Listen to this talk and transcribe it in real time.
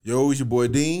Yo, it's your boy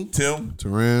Dean. Tim.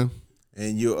 Teran.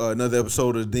 And you're another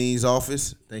episode of Dean's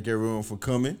Office. Thank everyone for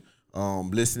coming.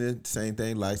 Listening, same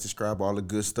thing, like, subscribe, all the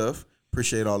good stuff.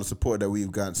 Appreciate all the support that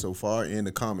we've gotten so far in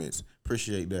the comments.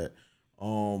 Appreciate that.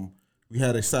 We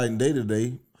had an exciting day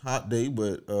today. Hot day,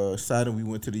 but exciting. We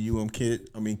went to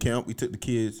the camp. We took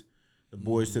the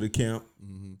boys to the camp.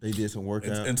 Mm-hmm. They did some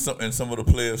workout. And some of the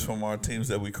players from our teams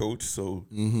that we coach. So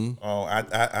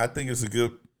I think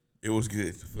it was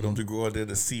good for them to go out there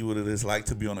to see what it is like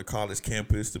to be on a college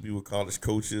campus, to be with college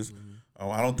coaches.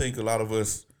 Mm-hmm. I don't think a lot of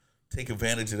us take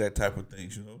advantage of that type of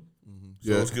things, you know. Mm-hmm.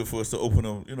 So it's good for us to open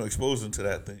them, expose them to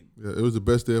that thing. Yeah, it was the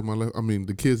best day of my life. I mean,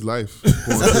 the kid's life.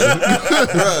 Bruh,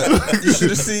 you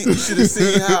should have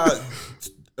seen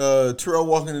how Terrell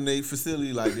walking in a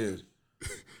facility like this.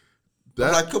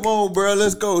 I'm like, come on, bro,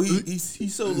 let's go.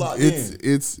 He's so locked in.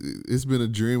 It's been a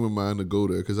dream of mine to go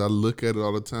there because I look at it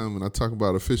all the time and I talk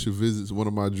about official visits. One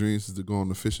of my dreams is to go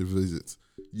on official visits.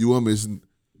 is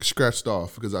scratched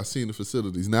off because I've seen the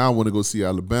facilities. Now I want to go see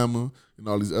Alabama and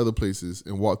all these other places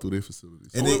and walk through their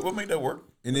facilities. And what made that work?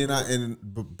 And then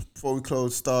before we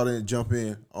start and jump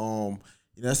in,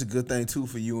 that's a good thing too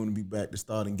for you to be back to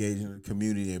start engaging in the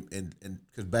community and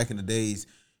because back in the days,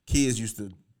 kids used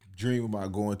to dream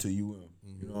about going to UM.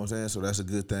 You know what I'm saying? So that's a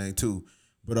good thing too.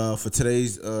 But for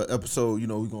today's episode,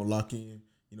 we're gonna lock in.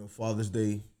 Father's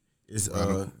Day is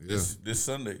this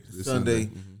Sunday. Sunday.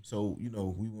 Mm-hmm. So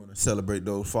we want to celebrate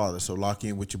those fathers. So lock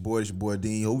in with your boy. It's your boy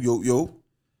Dean. Yo.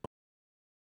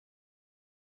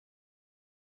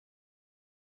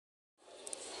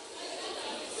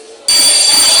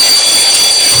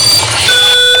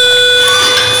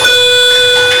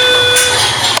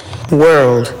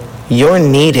 World, you're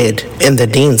needed in the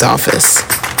Dean's office.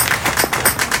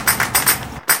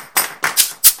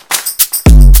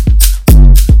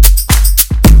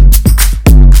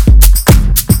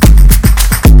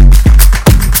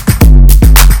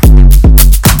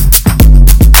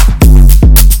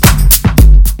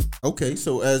 Okay,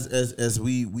 so as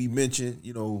we mentioned,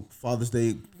 Father's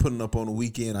Day putting up on the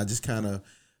weekend, I just kind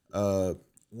of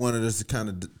wanted us to kind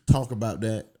of talk about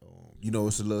that.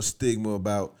 It's a little stigma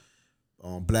about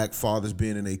black fathers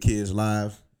being in their kids'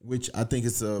 lives, which I think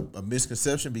it's a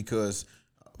misconception because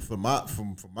from my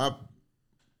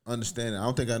understanding, I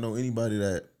don't think I know anybody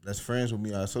that's friends with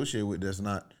me I associate with that's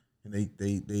not in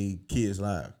they kids'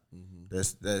 lives. Mm-hmm.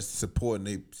 That's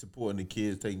supporting the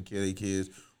kids, taking care of their kids,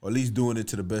 or at least doing it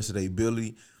to the best of their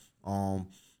ability. And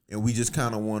we just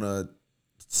kind of want to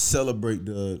celebrate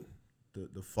the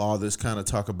fathers, kind of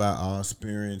talk about our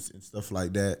experience and stuff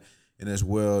like that, and as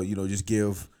well, just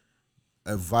give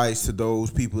advice to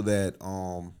those people that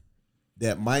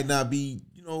might not be,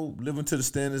 living to the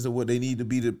standards of what they need to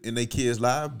be in their kids'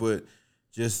 life, but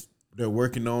just they're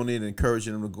working on it,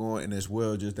 encouraging them to go on, and as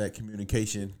well, just that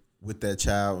communication with that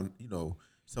child, and,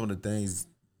 some of the things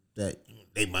that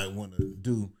they might want to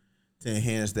do to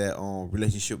enhance that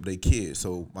relationship with their kids.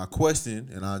 So my question,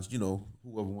 and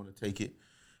whoever want to take it,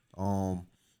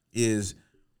 is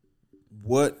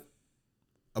what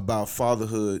about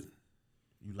fatherhood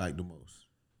you like the most?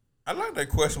 I like that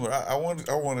question, but I want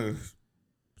to.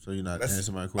 So you're not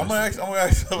answering my question. I'm gonna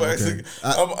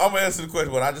answer the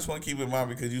question, but I just want to keep in mind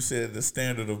because you said the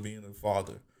standard of being a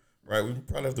father, right? We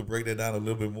probably have to break that down a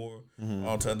little bit more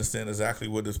to understand exactly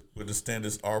what the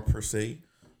standards are per se.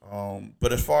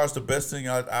 But as far as the best thing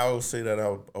I would say that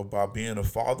about being a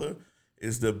father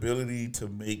is the ability to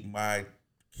make my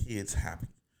kids happy,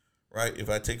 right? If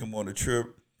I take them on a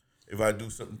trip, if I do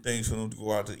certain things for them to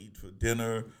go out to eat for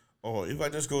dinner, or if I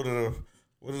just go to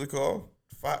what is it called?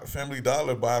 Family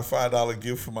Dollar, buy a $5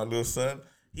 gift for my little son.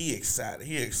 He excited.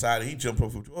 He jumped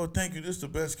up. Oh, thank you. This is the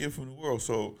best gift in the world.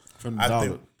 So from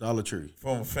the Dollar Tree.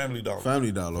 From Family Dollar.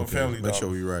 Family Dollar. From okay. Family Dollar. Make sure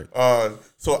we're right.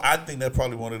 So I think that's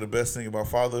probably one of the best things about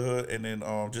fatherhood. And then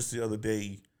just the other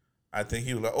day, I think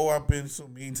he was like, "Oh, I've been so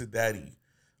mean to Daddy."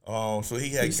 So he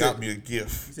got me a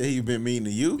gift. He said he been mean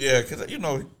to you? Yeah, because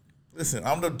listen,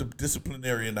 I'm the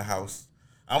disciplinary in the house.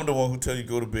 I'm the one who tell you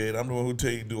go to bed. I'm the one who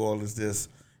tell you do all this.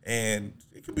 And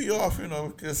it could be off,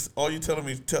 because all you telling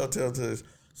me tell to.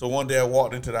 So one day I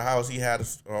walked into the house. He had a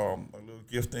little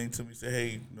gift thing to me. He said,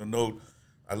 "Hey, note,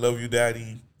 I love you,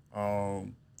 Daddy. I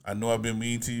know I've been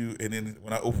mean to you." And then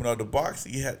when I opened out the box,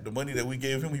 he had the money that we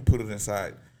gave him. He put it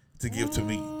inside to give to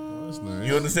me. That's nice.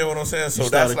 You understand what I'm saying? So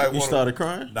you started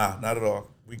crying? Nah, not at all.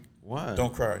 Why?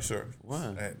 Don't cry, sir.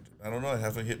 Why? I don't know. It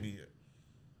hasn't hit me yet.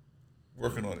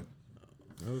 Working on it.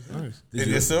 That was nice.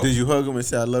 Did you hug him and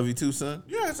say, "I love you too, son"?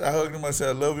 Yes, I hugged him. I said,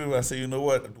 "I love you." I said, "You know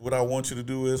what? What I want you to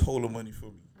do is hold the money for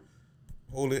me.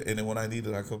 Hold it, and then when I need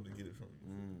it, I come to get it from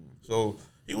you." So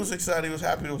he was excited. He was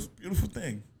happy. It was a beautiful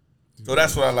thing. So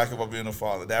that's what I like about being a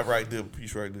father. That right there,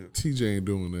 piece right there. TJ ain't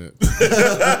doing that.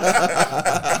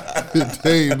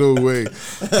 There ain't no way.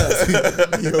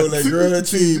 He holding that girl.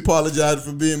 She apologized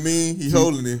for being mean. He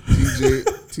holding it.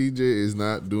 TJ is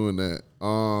not doing that.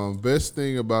 Best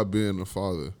thing about being a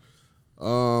father.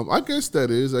 I guess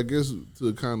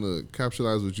to kind of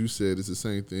capitalize what you said, it's the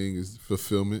same thing as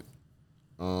fulfillment.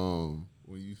 When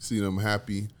you see them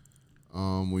happy,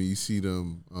 when you see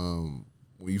them,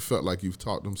 when you felt like you've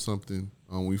taught them something,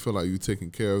 when you feel like you're taking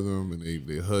care of them and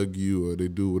they hug you or they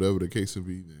do whatever the case may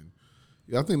be, then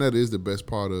yeah, I think that is the best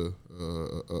part of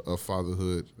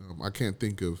fatherhood. I can't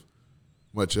think of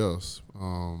much else.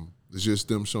 It's just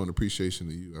them showing appreciation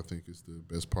to you. I think is the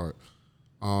best part.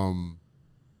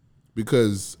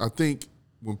 Because I think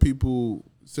when people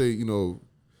say,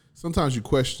 sometimes you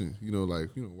question,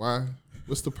 why?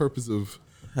 What's the purpose of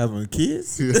Having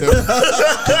kids? I'm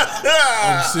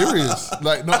serious.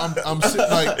 Like, no, I'm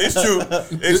like It's true.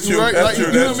 It's true. Right? That's Like, true.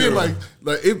 you know That's what I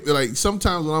mean? true. Like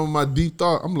sometimes when I'm in my deep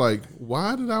thought, I'm like,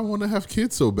 why did I want to have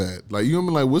kids so bad? Like, you know what I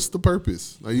mean? Like, what's the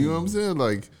purpose? Like, you know what I'm saying?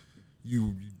 Like,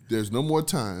 there's no more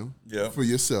time for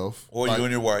yourself. Or like, you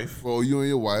and your wife. Or you and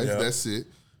your wife. Yeah. That's it.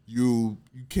 You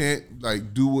can't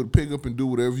pick up and do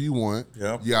whatever you want.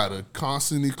 Yeah. You gotta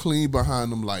constantly clean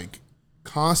behind them,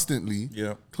 constantly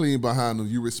clean behind them.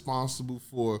 You're responsible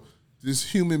for this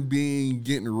human being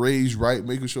getting raised right,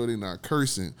 making sure they're not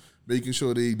cursing, making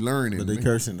sure they learning. But they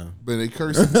cursing though. But they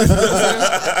cursing. You know what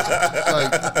I'm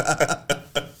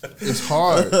saying? It's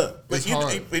hard. But you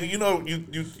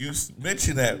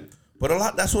mentioned that,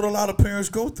 but that's what a lot of parents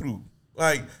go through.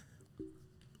 Like,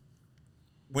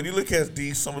 when you look at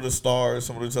some of the stars,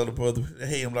 some of these other brothers,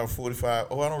 hey, I'm like 45.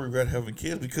 Oh, I don't regret having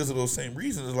kids because of those same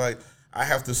reasons. It's like, I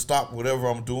have to stop whatever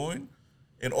I'm doing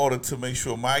in order to make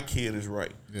sure my kid is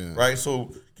right. Yeah. Right?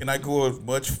 So can I go as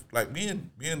much, like me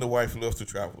and the wife love to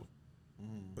travel.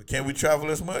 But can we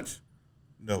travel as much?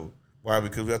 No. Why?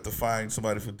 Because we have to find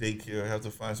somebody for daycare, have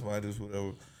to find somebody that's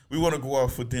whatever. We want to go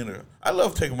out for dinner. I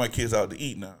love taking my kids out to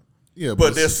eat now. Yeah,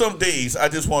 but there's some days I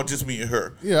just want just me and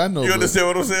her. Yeah, I know. You understand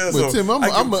what I'm saying? But Tim, I'm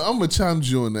gonna challenge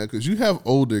you on that because you have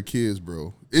older kids,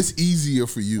 bro. It's easier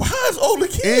for you. How is older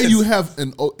kids? And you have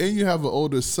an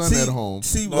older son at home.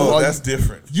 No, that's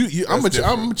different. I'm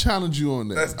gonna challenge you on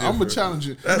that. That's I'm gonna different. challenge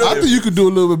you. That's I think you could do a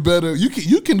little bit better.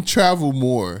 You can travel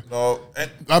more. No,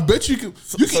 I bet you can.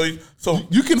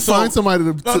 You can find somebody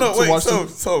to watch.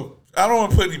 So I don't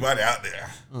want to put anybody out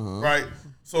there, right?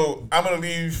 So I'm gonna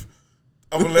leave.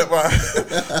 I'm gonna let my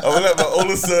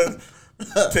older son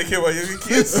take care of my younger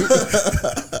kids.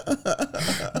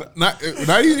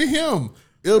 not even him.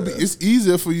 It's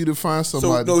easier for you to find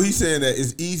somebody. So no, he's saying that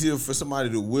it's easier for somebody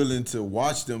to willing to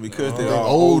watch them because they're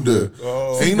older.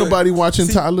 Ain't nobody watching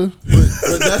Tyler.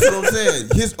 But that's what I'm saying.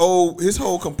 His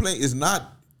whole complaint is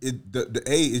not the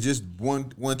age. It's just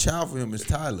one child for him is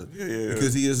Tyler. Yeah.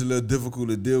 Because he is a little difficult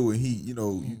to deal with.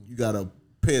 You gotta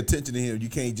pay attention to him. You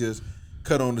can't just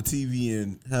cut on the TV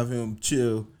and have him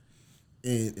chill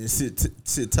and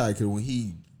sit tight. Cause when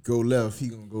he go left, he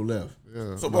gonna go left.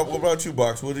 Yeah. So what about you,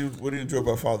 Box? What do you enjoy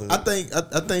about fatherhood? I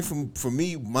think for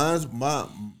me, my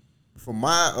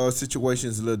situation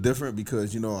is a little different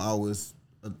because I was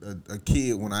a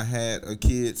kid when I had a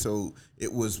kid, so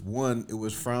it was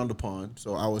frowned upon.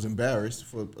 So I was embarrassed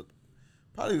for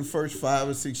probably the first 5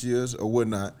 or 6 years or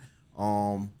whatnot.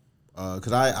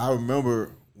 Because I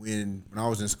remember when I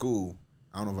was in school.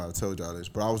 I don't know if I told y'all this,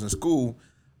 but I was in school.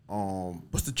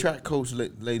 What's the track coach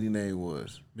lady name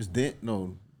was? Miss Dent?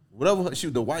 No, whatever. She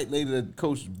was the white lady that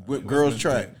coached girls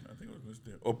track. I think it was Miss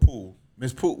Dent or Poole.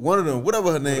 Miss Poole, one of them,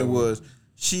 whatever her name was.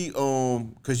 She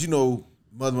because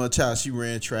Mother My Child, she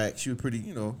ran track. She was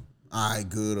pretty, all right,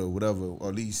 good or whatever, or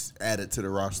at least added to the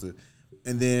roster.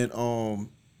 And then when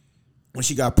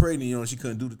she got pregnant, she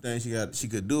couldn't do the thing she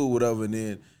could do or whatever. And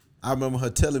then I remember her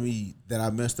telling me that I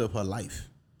messed up her life.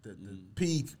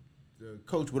 The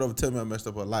coach, whatever, tell me I messed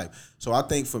up her life. So I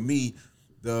think for me,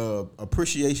 the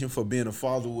appreciation for being a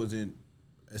father wasn't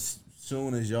as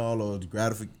soon as y'all are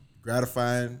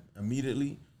gratifying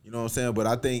immediately. You know what I'm saying? But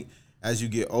I think as you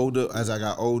get older, as I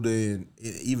got older and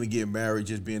even getting married,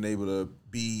 just being able to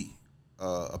be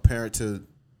a parent to,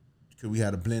 because we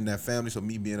had to blend that family. So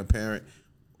me being a parent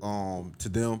to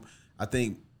them, I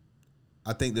think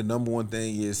the number one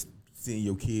thing is seeing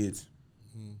your kids.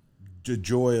 The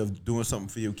joy of doing something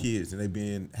for your kids and they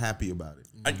being happy about it.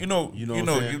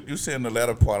 You saying the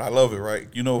latter part. I love it, right?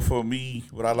 For me,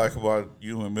 what I like about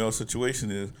you and Mel's situation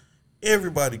is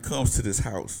everybody comes to this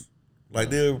house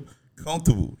like they're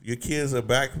comfortable. Your kids are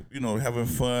back, having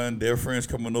fun. Their friends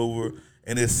coming over,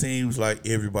 and it seems like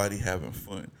everybody having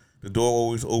fun. the door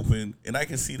always open, and I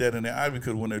can see that in their eye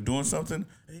because when they're doing something,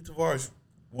 hey Tavares,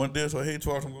 want this, or hey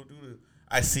Tavares, I'm gonna do this.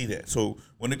 I see that. So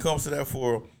when it comes to that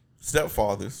for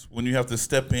stepfathers, when you have to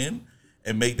step in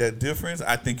and make that difference,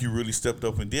 I think you really stepped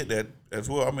up and did that as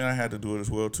well. I mean, I had to do it as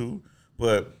well too,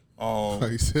 but. I'm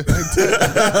trying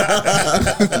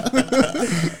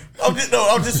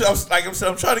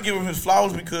to give him his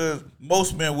flowers because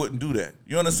most men wouldn't do that.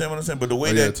 You understand what I'm saying? But the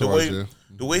way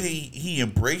the way he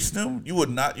embraced them, you would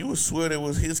swear it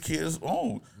was his kid's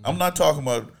own. Mm-hmm. I'm not talking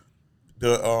about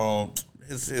the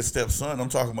his stepson. I'm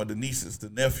talking about the nieces,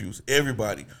 the nephews,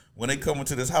 everybody. When they come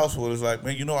into this household, it's like,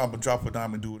 man, I'm gonna drop a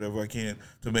dime and do whatever I can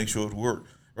to make sure it works,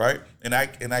 right? And I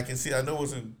can see. I know it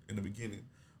was in the beginning.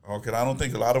 Because I don't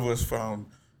think a lot of us found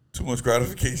too much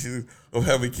gratification of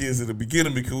having kids in the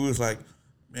beginning because we was like,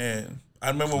 man,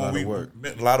 I remember when we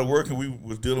met a lot of work and we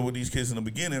was dealing with these kids in the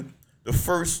beginning. The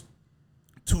first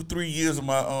 2-3 years of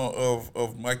my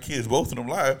of my kids, both of them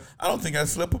live, I don't think I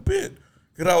slept a bit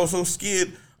because I was so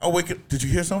scared. I wake up, did you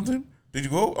hear something? Did you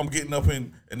go? I'm getting up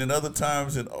and then other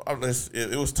times and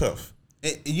it was tough.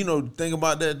 And, think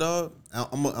about that, dog.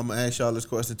 I'm gonna ask y'all this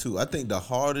question too. I think the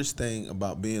hardest thing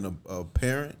about being a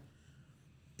parent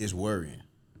is worrying.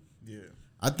 Yeah.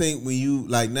 I think when you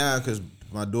now, because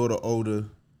my daughter older,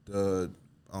 the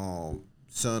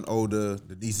son older,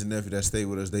 the niece and nephew that stay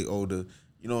with us, they older.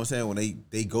 You know what I'm saying? When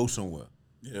they go somewhere,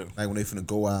 yeah. Like when they finna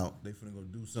go out, they finna go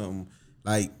do something.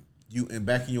 Like you in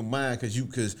back in your mind,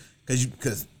 because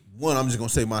one, I'm just gonna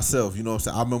say myself. You know what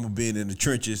I'm saying? I remember being in the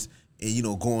trenches.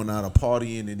 And, going out and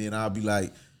partying, and then I'll be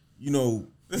like,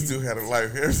 This dude had a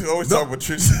life. He always talking about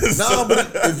trenches. No,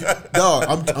 but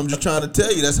I'm just trying to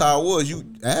tell you that's how it was. You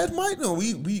ask Mike,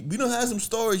 we done had some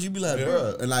stories. You be like,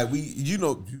 bro, and like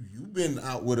you've been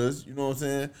out with us. You know what I'm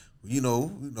saying? I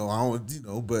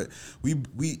don't, but we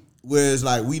whereas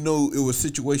like we know it was a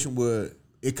situation where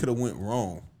it could have went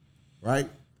wrong, right?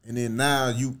 And then now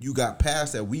you got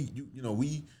past that.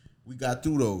 We got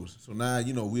through those. So now,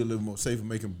 we're a little more safe and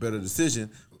making a better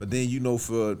decision. But then,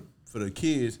 for the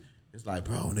kids, it's like,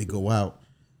 bro, when they go out,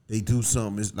 they do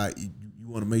something. It's like you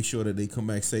want to make sure that they come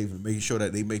back safe and making sure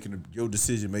that they making your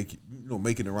decision,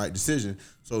 making the right decision.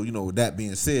 So, with that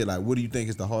being said, like, what do you think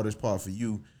is the hardest part for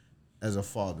you as a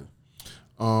father?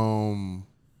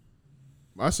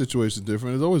 My situation is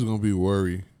different. It's always going to be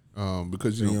worry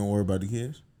because, you don't worry about the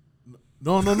kids?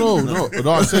 No. I'm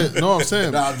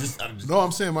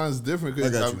saying mine's different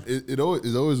because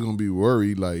it's always gonna be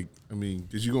worry. Like,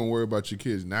 because you're gonna worry about your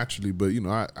kids naturally, but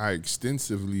I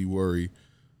extensively worry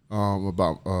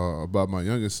about my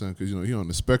youngest son because he's on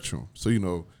the spectrum. So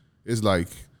it's like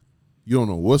you don't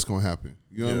know what's gonna happen.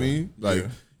 You know what I mean? Like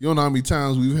you don't know how many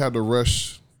times we've had to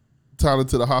rush Tyler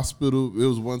to the hospital. It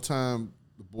was one time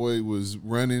the boy was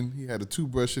running. He had a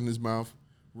toothbrush in his mouth,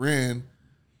 ran.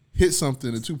 Hit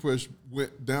something, the toothbrush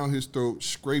went down his throat,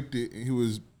 scraped it, and he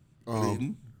was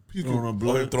throwing up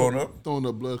blood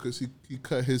because he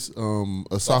cut his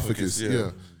esophagus.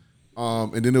 Yeah.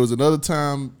 And then there was another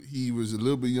time he was a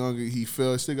little bit younger. He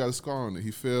fell, still got a scar on it.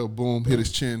 He fell, boom, hit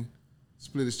his chin,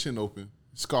 split his chin open.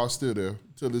 Scar's still there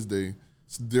till this day.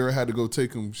 So Dara had to go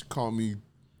take him. She called me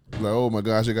like, oh my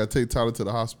gosh, I got to take Tyler to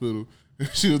the hospital.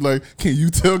 She was like, can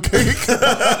you tell Cake?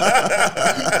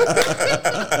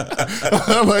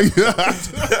 I'm like, yeah.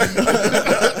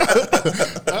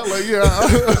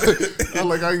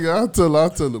 I'll tell her.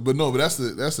 But no, that's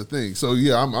the thing. So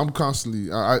yeah, I'm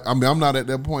constantly. I'm not at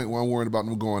that point where I'm worried about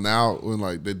them going out and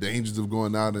like the dangers of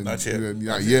going out and not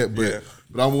yet. But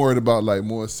I'm worried about like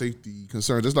more safety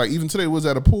concerns. It's like even today was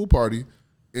at a pool party.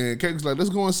 And Kate was like, let's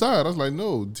go inside. I was like,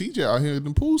 no, TJ out here in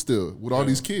the pool still with all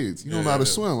these kids. You don't know how to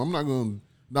swim. I'm not going to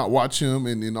not watch him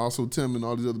and also Tim and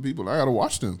all these other people. I got to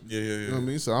watch them. You know what I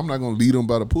mean? So I'm not going to lead them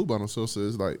by the pool by themselves. So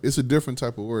it's like, it's a different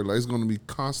type of worry. Like, it's going to be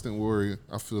constant worry,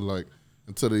 I feel like,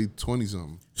 until they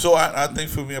 20-something. So I think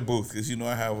for me, both, because,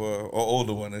 I have an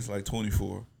older one that's like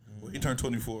 24. Well, he turned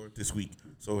 24 this week.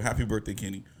 So happy birthday,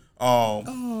 Kenny.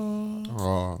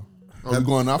 Are we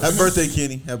going out for Happy him? birthday,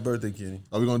 Kenny. Happy birthday, Kenny.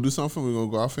 Are we going to do something? We're going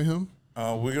to go out for him?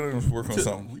 We're going to work on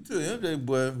something. We took MJ,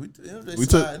 boy. We took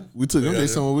MJ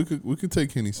somewhere. We could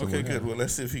take Kenny somewhere. Okay, good. Well,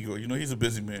 let's see if he go. He's a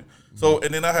busy man. So,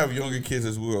 and then I have younger kids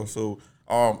as well. So,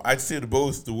 I'd say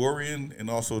both the worrying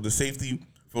and also the safety.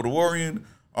 For the worrying,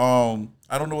 I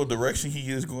don't know what direction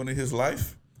he is going in his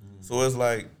life. So it's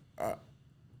like,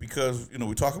 because,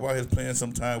 we talk about his plans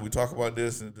sometimes. We talk about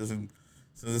this and it doesn't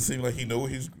seem like he knows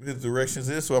his directions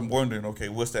is. So I'm wondering, okay,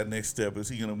 what's that next step? Is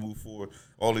he going to move forward?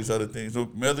 All these other things. So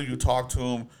whether you talk to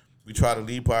him, we try to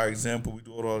lead by example, we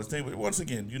do all these things. But once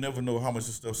again, you never know how much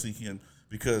the stuff seek in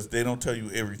because they don't tell you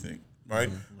everything,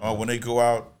 right? When they go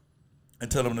out,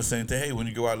 and tell them the same thing. Hey, when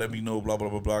you go out, let me know, blah, blah,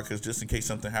 blah, blah, because just in case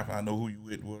something happens, I know who you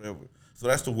with, whatever. So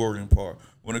that's the worrying part.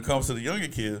 When it comes to the younger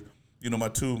kids,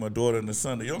 my daughter and the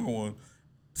son, the younger one,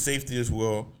 safety as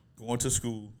well, going to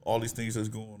school, all these things that's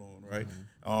going on, right?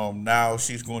 Mm-hmm. Now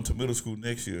she's going to middle school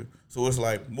next year. So it's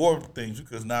like more things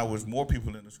because now there's more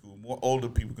people in the school, more older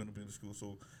people going to be in the school.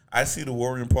 So I see the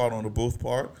worrying part on the both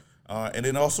part. And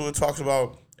then also it talks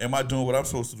about, am I doing what I'm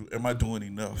supposed to do? Am I doing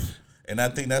enough? And I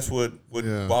think that's what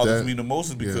bothers me the most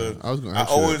is because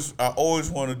I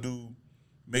always want to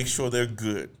make sure they're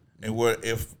good. And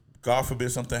if God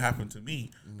forbid something happened to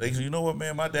me, they say, you know what,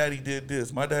 man, my daddy did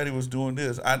this. My daddy was doing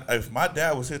this. If my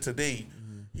dad was here today,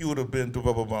 he would have been blah,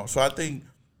 blah, blah. So I think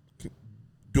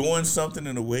doing something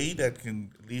in a way that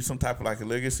can leave some type of like a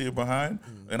legacy behind.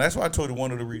 And that's why I told you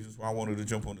one of the reasons why I wanted to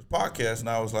jump on this podcast. And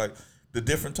I was like, the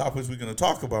different topics we're going to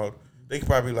talk about, they could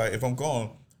probably like, if I'm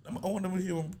gone, I want them to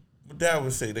hear what my dad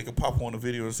would say. They could pop on the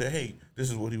video and say, hey, this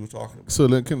is what he was talking about. So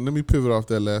let me pivot off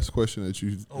that last question that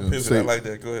you pivot. I like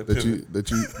that. Go ahead. That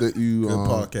you good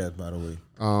podcast, by the way.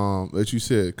 That you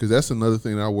said, because that's another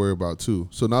thing that I worry about too.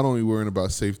 So not only worrying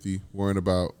about safety, worrying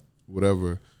about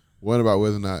whatever, worrying about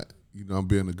whether or not I'm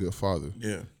being a good father.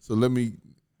 Yeah.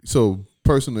 So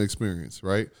personal experience,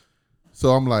 right?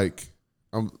 So I'm like,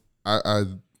 I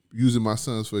using my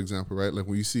sons for example, right? Like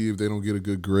when you see if they don't get a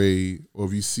good grade, or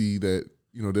if you see that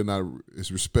they're not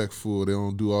as respectful, they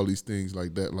don't do all these things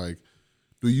like that. Like,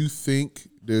 do you think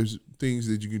there's things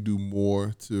that you can do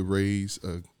more to raise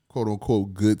a quote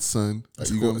unquote good son, a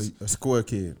square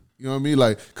kid? You know what I mean?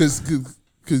 Like, cause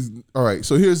all right.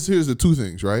 So here's the two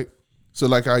things, right? So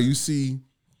like how you see,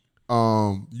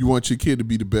 you want your kid to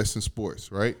be the best in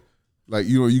sports, right? Like,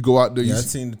 you go out there. Yeah, I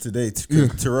seen it today.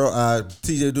 Terrell,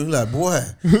 TJ doing like, boy.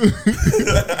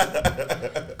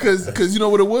 Because you know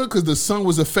what it was? Because the sun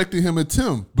was affecting him and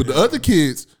Tim. But the other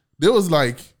kids, they was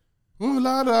like, oh,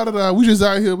 la, la, la, la. We just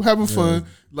out here having fun.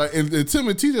 Like, and Tim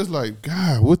and TJ's like,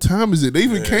 God, what time is it? They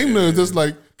even came to us just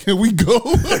like, can we go?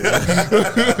 Like,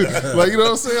 you know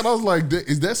what I'm saying? I was like,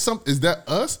 is that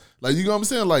us? Like, you know what I'm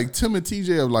saying? Like, Tim and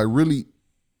TJ are like really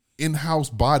in-house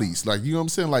bodies. Like, you know what I'm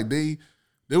saying? Like, they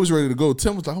was ready to go.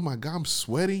 Tim was like, oh my God, I'm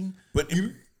sweating. But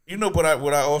what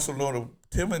I also know,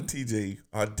 Tim and TJ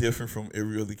are different from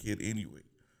every other kid anyway,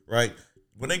 right?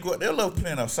 When they go, they love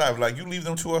playing outside. Like you leave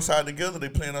them two outside together, they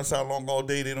playing outside long all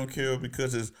day. They don't care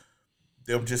because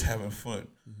they're just having fun.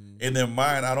 Mm-hmm. In their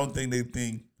mind, I don't think they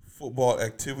think football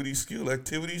activities, skill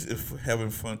activities, is having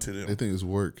fun to them. They think it's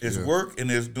work. It's work,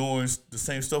 and it's doing the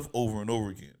same stuff over and over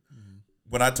again. Mm-hmm.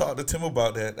 When I talked to Tim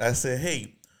about that, I said,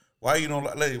 hey, why you don't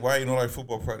like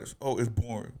football practice? Oh, it's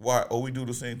boring. Why? Oh, we do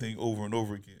the same thing over and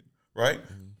over again, right?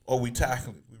 Mm-hmm. Oh, we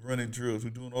tackling, we running drills,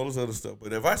 we doing all this other stuff.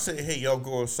 But if I say, hey, y'all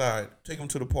go outside, take them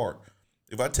to the park.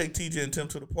 If I take TJ and Tim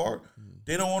to the park,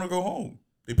 they don't want to go home.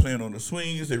 They playing on the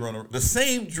swings, they run the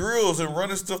same drills and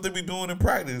running stuff they be doing in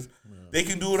practice. Yeah. They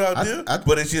can do it out there,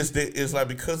 but it's just it's like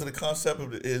because of the concept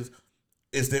of it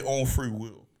is their own free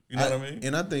will. You know what I mean?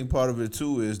 And I think part of it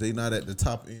too is they not at the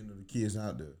top end of the kids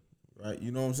out there. Right,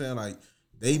 you know what I'm saying? Like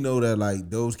they know that like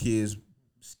those kids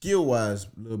skill wise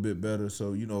a little bit better.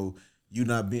 So you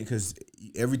not being because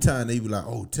every time they be like,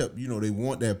 oh, they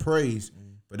want that praise,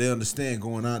 but they understand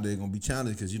going out there gonna be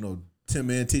challenged because Tim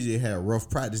and TJ had rough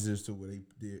practices to where they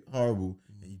did horrible,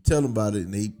 and you tell them about it,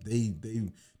 and they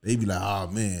be like, oh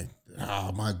man,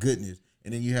 oh my goodness,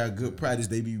 and then you have good practice,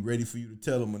 they be ready for you to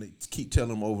tell them, and they keep telling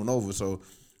them over and over. So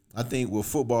I think with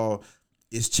football,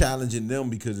 it's challenging them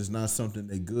because it's not something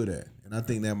they're good at, and I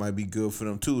think that might be good for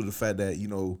them too. The fact that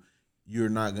you're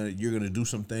gonna do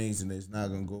some things and it's not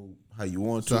gonna go how you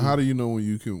want to. So how do you know when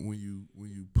you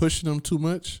push them too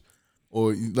much,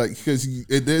 or because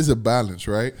there's a balance,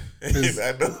 right?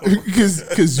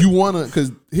 Because you wanna.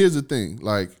 Because here's the thing,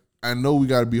 like I know we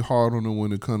got to be hard on them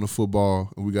when it comes to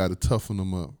football, and we got to toughen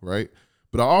them up, right?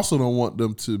 But I also don't want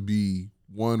them to be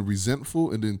one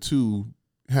resentful, and then two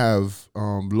have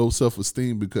low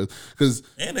self-esteem because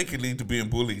and they can lead to being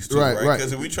bullies too, right?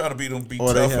 Because if we try to be tough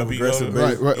and be aggressive,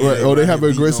 right. Or they have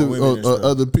aggressive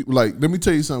other people. Like, let me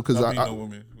tell you something, because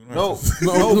no,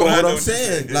 but what I'm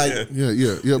saying, like,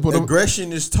 yeah. But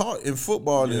aggression is taught in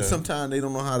football, and sometimes they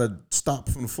don't know how to stop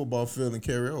from the football field and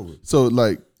carry over. So,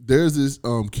 like, there's this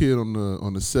kid on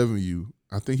the 7U.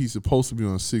 I think he's supposed to be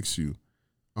on 6U.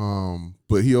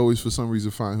 But he always, for some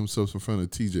reason, find himself in front of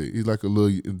TJ. He's like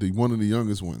one of the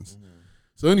youngest ones. Mm-hmm.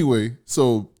 So anyway,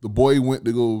 the boy went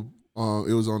to go.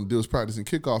 It was practicing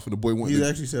kickoff, and the boy went. He's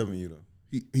actually 7U though.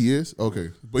 He is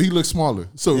okay, but he looks smaller.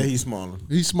 So yeah, he's smaller.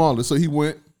 He's smaller. So he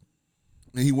went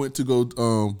to go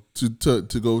to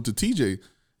go to TJ,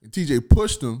 and TJ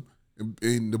pushed him.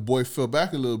 and the boy fell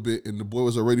back a little bit, and the boy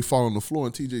was already falling on the floor,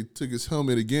 and TJ took his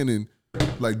helmet again and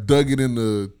like dug it in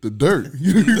the dirt.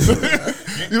 You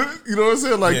know what I'm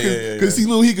saying? Like, because he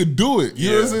knew he could do it. You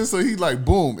know what I'm saying? So he like,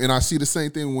 boom. And I see the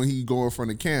same thing when he go in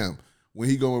front of Cam, when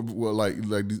he going like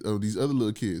these other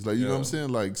little kids. Like, you know what I'm saying?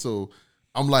 Like, so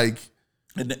I'm like,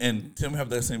 and Tim have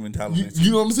that same mentality.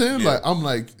 You know what I'm saying? Yeah. Like, I'm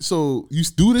like, so you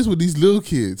do this with these little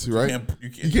kids, right?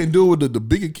 You can't do it with the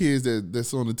bigger kids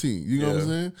that's on the team. You know what I'm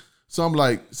saying? So I'm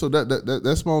like, so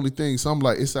that's my only thing. So I'm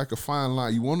like, it's like a fine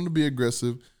line. You want them to be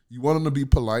aggressive. You want them to be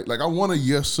polite. Like, I want a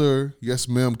yes sir, yes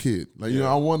ma'am kid. Like, you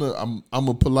know, I'm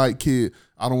a polite kid.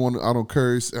 I don't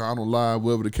curse, I don't lie,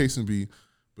 whatever the case may be.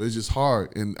 But it's just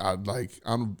hard, and I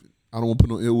don't want to put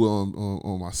no ill will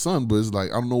on my son, but it's like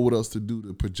I don't know what else to do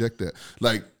to project that.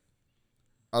 Like,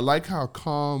 I like how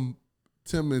calm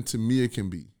Tim and Tamia can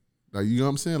be. Like, you know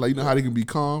what I'm saying? Like, you know how they can be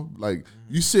calm? Like,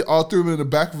 you sit all three of them in the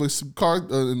back of a car,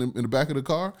 in the back of the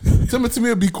car. Tim and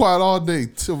Tamia be quiet all day.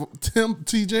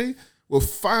 TJ will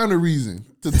find a reason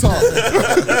to talk.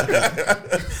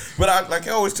 But I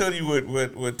always tell you with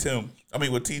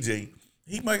TJ,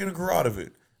 he making a grow out of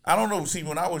it. I don't know. See,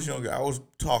 when I was younger, I was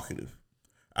talkative.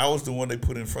 I was the one they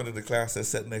put in front of the class that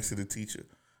sat next to the teacher.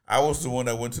 I was the one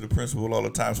that went to the principal all the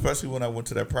time, especially when I went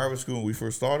to that private school when we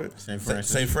first started. St.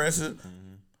 Francis.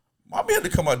 Mm-hmm. Mommy had to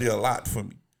come out there a lot for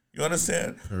me. You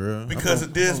understand? For real? Because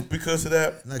of this, because of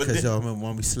that. Not because y'all remember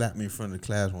mommy slapped me in front of the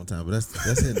class one time, but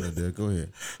that's it there. Go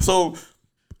ahead. So,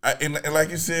 and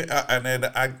like you said,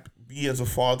 me as a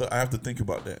father, I have to think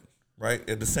about that, right?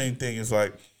 And the same thing is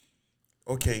like,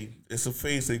 okay, it's a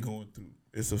phase they're going through.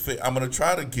 It's a phase. I'm going to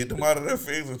try to get them out of that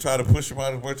phase and try to push them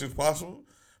out as much as possible,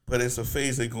 but it's a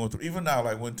phase they're going through. Even now,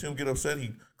 like when Tim get upset,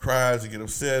 he cries, he get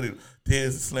upset, he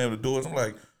tears and slam the doors. I'm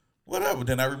like, whatever.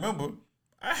 Then I remember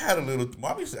I had a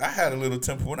little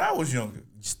temper when I was younger.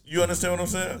 You understand what I'm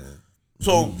saying? Yeah.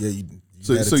 So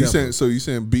So you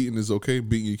saying beating is okay?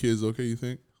 Beating your kids is okay? You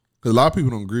think? Because a lot of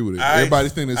people don't agree with it. Everybody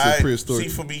think it's prehistoric. See,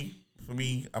 for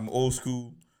me, I'm old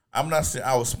school. I'm not saying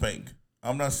I was spanked.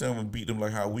 I'm not saying I'm gonna beat them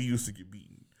like how we used to get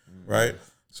beaten, right?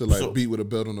 So beat with a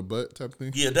belt on the butt type of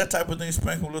thing. Yeah, that type of thing.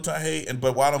 Spank them a little time. Hey,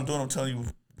 but while I'm doing, I'm telling you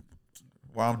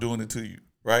why I'm doing it to you.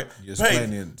 Right?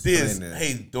 Explain that.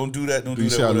 Hey, don't do that. Don't do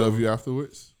that. You say I love you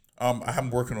afterwards?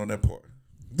 I'm working on that part.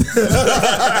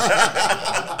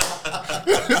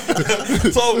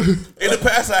 So in the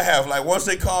past, I have like once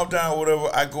they calm down, whatever,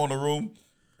 I go in the room.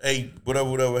 Hey,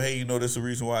 whatever. Hey, you know that's the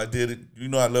reason why I did it. You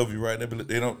know I love you, right?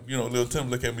 They don't. You know, little Tim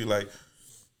look at me like,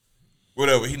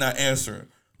 whatever. He not answering.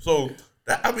 So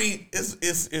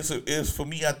it's for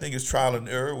me. I think it's trial and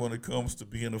error when it comes to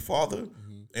being a father.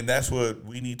 And that's what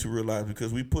we need to realize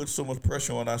because we put so much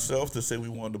pressure on ourselves to say we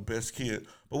want the best kid.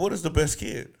 But what is the best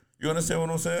kid? You understand what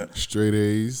I'm saying? Straight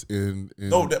A's and the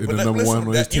number one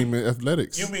on his team in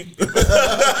athletics. You mean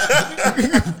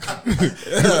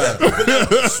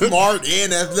smart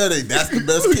and athletic? That's the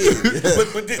best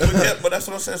kid. But that's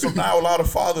what I'm saying. So now a lot of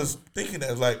fathers thinking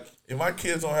that like, if my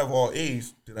kids don't have all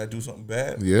A's, did I do something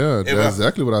bad? Yeah, that's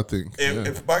exactly what I think.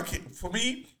 If my kid, for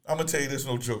me. I'm gonna tell you this,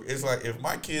 no joke. It's like if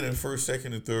my kid in first,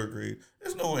 second, and third grade,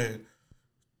 there's no way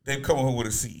they're coming home with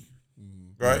a C,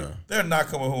 right? Yeah. They're not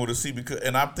coming home with a C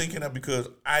and I'm thinking that because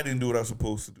I didn't do what I was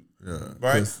supposed to do,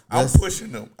 right? I'm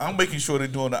pushing them. I'm making sure they're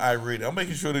doing the I rating. I'm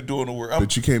making sure they're doing the work.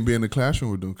 But you can't be in the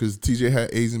classroom with them because TJ had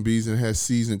A's and B's and had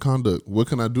C's in conduct. What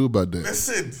can I do about that?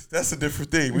 That's a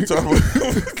different thing. We talking about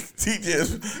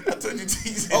TJ. I told you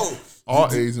TJ.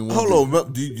 All A's and one. Hold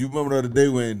on. Do you remember the other day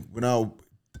when I?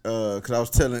 Cause I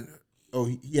was telling,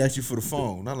 he asked you for the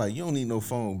phone. And I'm like, you don't need no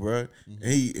phone, bro. Mm-hmm.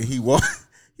 And he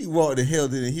walked and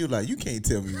held it, and he was like, you can't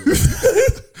tell me. Yeah. He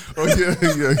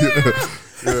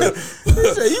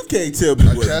said, you can't tell me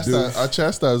what to do. I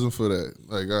chastised him for that.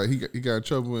 Like he got in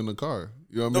trouble in the car.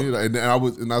 You know what I mean? Like,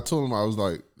 and I told him I was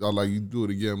like, you do it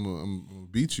again, I'm gonna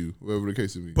beat you, whatever the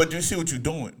case may be. But you see what you're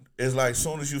doing. It's like as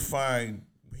soon as you find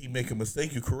he make a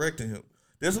mistake, you're correcting him.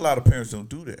 There's a lot of parents don't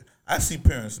do that. I see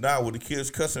parents now where the kids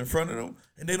cuss in front of them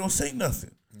and they don't say nothing.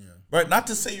 Yeah. Right? Not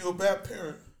to say you're a bad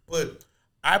parent, but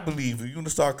I believe if you're going to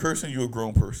start cursing, you're a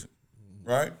grown person. Mm-hmm.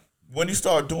 Right? When you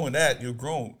start doing that, you're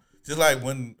grown. Just like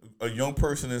when a young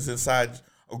person is inside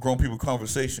a grown people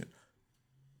conversation.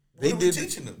 What are we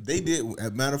teaching them? They did. As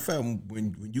a matter of fact,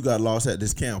 when you got lost at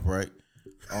this camp, right?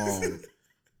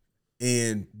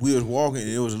 And we was walking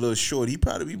and it was a little short. He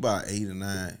probably be about 8 or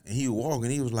 9. And he was walking.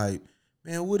 He was like,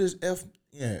 man, what is F?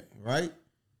 Yeah, right.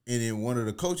 And then one of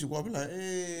the coaches walked like,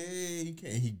 hey, you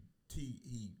can't. He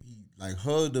like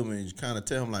hugged him and kind of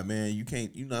tell him like, man, you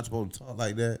can't. You're not supposed to talk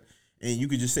like that. And you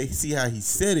could just see how he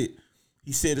said it.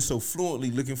 He said it so fluently,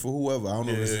 looking for whoever. I don't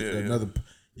know if it's another.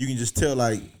 You can just tell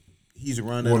like he's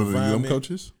around that One of the environment.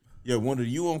 coaches. Yeah, one of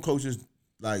the coaches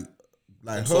like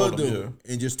told hugged him, him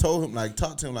and just told him, like,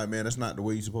 talked to him like, man, that's not the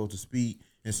way you're supposed to speak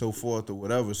and so forth or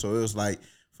whatever. So it was like,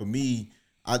 for me,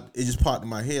 it just popped in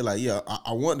my head like, yeah,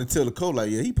 I wanted to tell the coach like,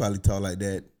 yeah, he probably talk like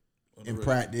that in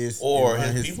practice, or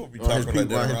his people be talking like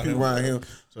that around him.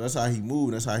 So that's how he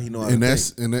moved. That's how he know how And to that's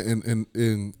think.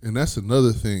 and that's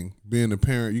another thing. Being a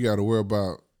parent, you got to worry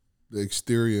about the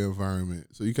exterior environment.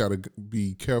 So you got to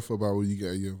be careful about what you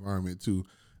got in your environment too.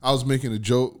 I was making a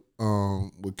joke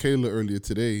with Kayla earlier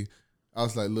today. I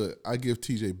was like, look, I give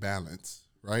TJ balance,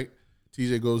 right?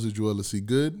 TJ goes to Joel C.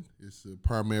 Good. It's a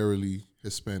primarily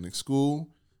Hispanic school,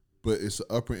 but it's an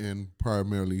upper end,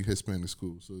 primarily Hispanic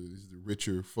school. So it's the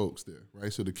richer folks there,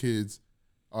 right? So the kids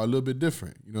are a little bit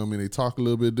different. You know what I mean? They talk a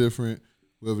little bit different,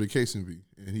 whatever the case may be.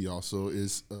 And he also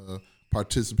is a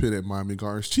participant at Miami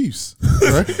Gardens Chiefs,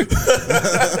 right?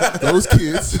 Those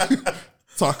kids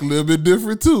talk a little bit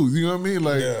different too. You know what I mean?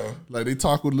 Like they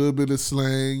talk with a little bit of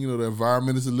slang. You know, the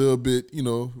environment is a little bit,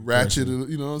 ratchet.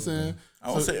 You know what I'm saying?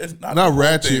 I would say it's not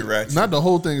ratchet. ratchet. Not the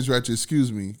whole thing is ratchet.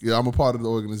 Excuse me. Yeah, I'm a part of the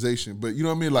organization, but you know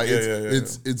what I mean. Like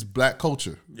it's black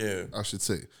culture. Yeah, I should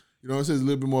say. You know, it says a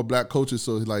little bit more black culture.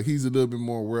 So like he's a little bit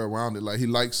more well-rounded. Like he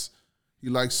likes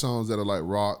songs that are like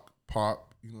rock,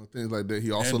 pop, things like that.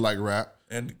 He also like rap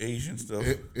and Asian stuff.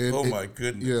 And my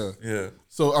goodness. Yeah.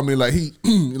 So I mean, like he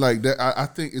like that. I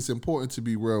think it's important to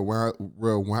be well-rounded,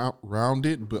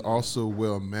 but also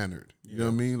well-mannered. You know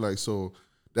what I mean? Like so.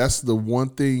 That's the one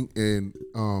thing, and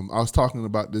I was talking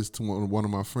about this to one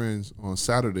of my friends on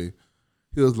Saturday.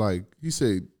 He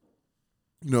said,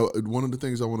 one of the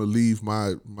things I want to leave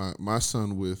my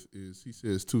son with is, he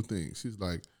says two things.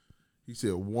 He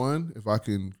said, one, if I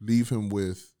can leave him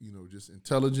with, just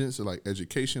intelligence or like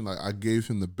education, like I gave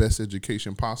him the best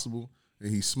education possible,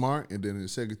 and he's smart. And then the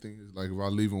second thing is like, if I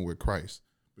leave him with Christ,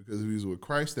 because if he's with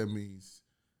Christ, that means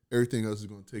everything else is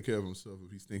going to take care of himself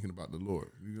if he's thinking about the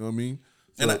Lord. You know what I mean?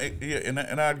 So,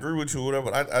 and I agree with you,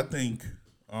 whatever. I think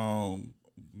when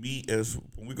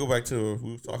we go back to,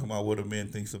 we were talking about what a man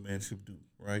thinks a man should do,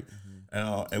 right?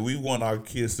 Mm-hmm. And we want our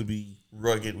kids to be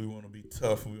rugged. We want to be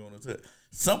tough. And we want to.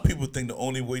 Some people think the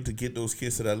only way to get those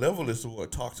kids to that level is to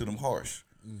talk to them harsh,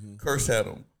 curse at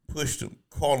them, push them,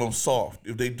 call them soft.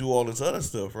 If they do all this other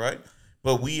stuff, right?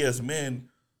 But we as men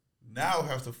now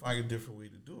have to find a different way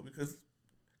to do it, because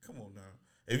come on now.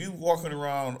 If you walking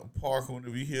around a park and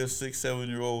if you hear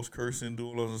 6-7-year-olds cursing,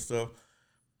 doing all this stuff,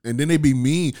 and then they be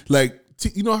mean, like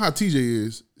you know how TJ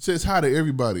is, says hi to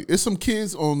everybody. It's some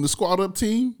kids on the squad up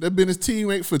team that been his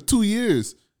teammate for 2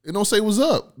 years and don't say what's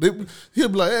up. He'll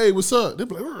be like, "Hey, what's up?" They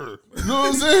be like, "Rrr." You know what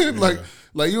I'm saying? Like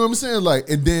you know what I'm saying? Like,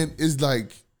 and then it's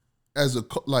like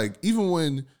even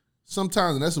when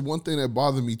sometimes, and that's the one thing that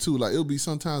bothers me too. Like it'll be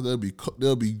sometimes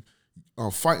they'll be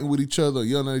fighting with each other,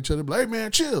 yelling at each other, like, "Hey man,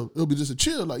 chill." It'll be just a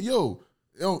chill, like, yo,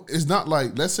 it's not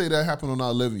like, let's say that happened on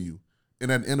our 11U,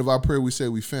 and at the end of our prayer we say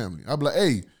we family. I'll be like,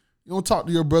 "Hey, you don't talk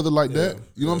to your brother like that."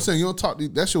 You know what I'm saying? You don't talk to,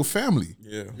 that's your family.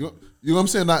 Yeah. You know what I'm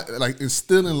saying? Not like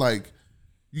instilling, like,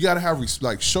 you gotta have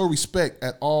show respect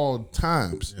at all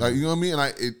times. Yeah. Like, you know what I mean?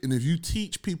 And if you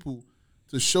teach people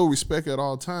to show respect at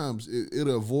all times,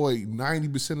 it'll avoid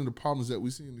 90% of the problems that we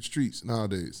see in the streets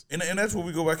nowadays. And that's where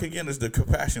we go back again, is the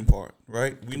compassion part,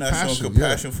 right? We're not showing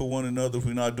compassion for one another if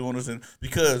we're not doing this.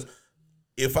 Because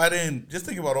if I didn't, just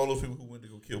think about all those people who went to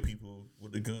go kill people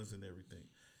with the guns and everything.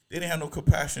 They didn't have no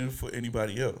compassion for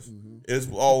anybody else. Mm-hmm. It's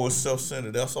always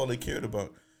self-centered. That's all they cared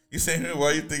about. You saying,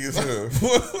 why you think it's her?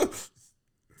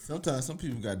 Sometimes some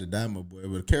people got the diamond boy,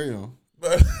 but carry on.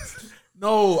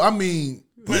 No, I mean,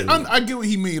 I get what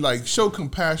he mean. Like, show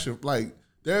compassion. Like,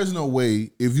 there's no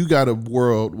way, if you got a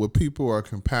world where people are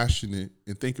compassionate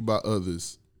and think about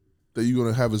others, that you're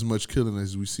gonna have as much killing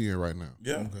as we seeing right now.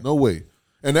 Yeah, okay. No way.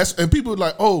 And people are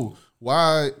like, oh,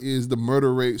 why is the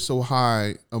murder rate so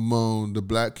high among the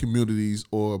black communities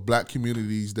or black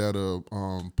communities that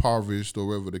are impoverished or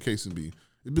whatever the case may be?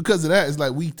 It's because of that. It's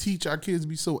like we teach our kids to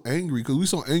be so angry because we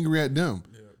so angry at them.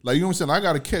 Yeah. Like, you know what I'm saying? I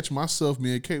got to catch myself,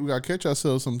 me and Kate, we got to catch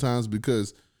ourselves sometimes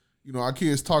because, our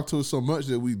kids talk to us so much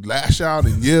that we lash out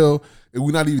and yell, and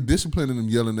we're not even disciplining them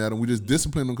yelling at them. We just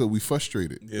discipline them because we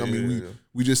frustrated. Yeah,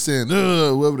 we just saying,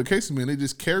 whatever the case may be, and they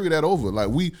just carry that over. Like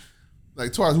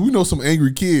twice, we know some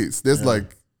angry kids that's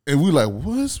like, and we like,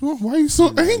 what's wrong? Why are you so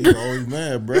angry? You always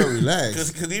mad, bro.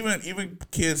 Relax. Because even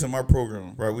kids in my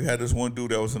program, right? We had this one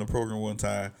dude that was in the program one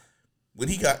time. When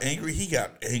he got angry,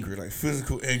 like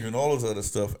physical anger and all this other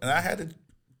stuff. And I had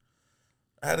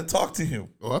to talk to him.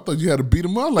 Oh, I thought you had to beat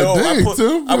him up. Like, dang,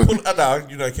 Tim. I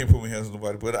can't put my hands on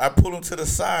nobody, but I pulled him to the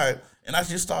side And I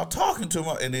just started talking to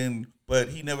him, but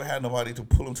he never had nobody to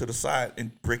pull him to the side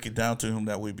and break it down to him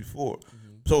that way before.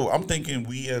 Mm-hmm. So I'm thinking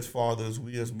we as fathers,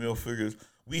 we as male figures,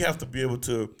 we have to be able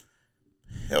to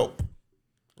help,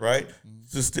 right? Mm-hmm.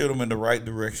 To steer them in the right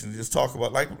direction. Just talk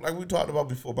about, like we talked about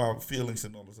before, about feelings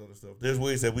and all this other stuff. There's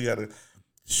ways that we got to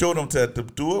show them to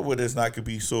do it where it's not going to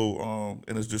be so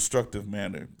in a destructive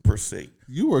manner, per se.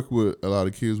 You work with a lot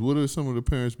of kids. What are some of the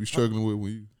parents be struggling with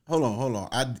when you... Hold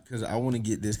on. Because I want to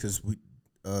get this because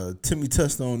Timmy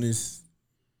touched on this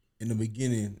in the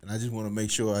beginning, and I just want to make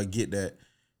sure I get that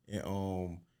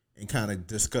and kind of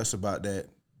discuss about that.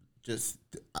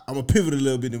 I'm gonna pivot a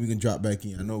little bit, and we can drop back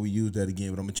in. I know we used that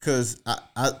again, but because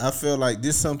I feel like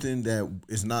this is something that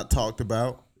is not talked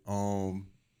about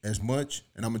as much,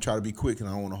 and I'm gonna try to be quick, and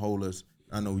I don't want to hold us.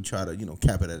 I know we try to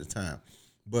cap it at a time,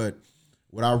 but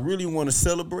what I really want to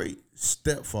celebrate,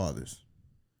 stepfathers.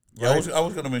 Yeah, right? I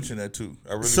was going to mention that too.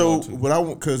 I really want to. What I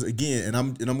want, because again, and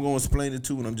I'm going to explain it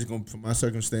too, and I'm just going for my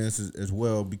circumstances as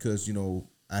well, because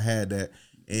I had that,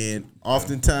 and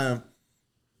oftentimes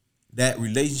that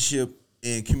relationship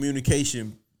and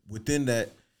communication within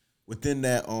that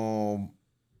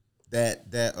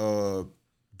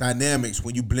dynamics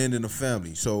when you blend in a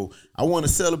family. So I want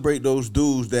to celebrate those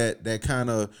dudes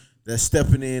that's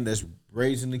stepping in, that's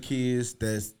raising the kids,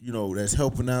 that's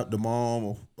helping out the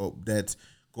mom, or that's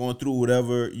going through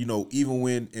whatever, even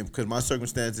when, because my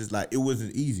circumstances, like, it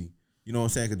wasn't easy, you know what I'm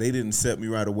saying? Because they didn't accept me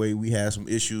right away. We had some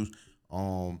issues.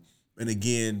 And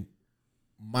again,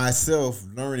 myself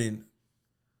learning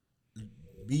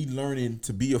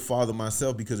to be a father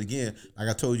myself, because again, like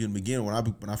I told you in the beginning, when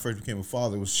I first became a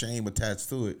father, there was shame attached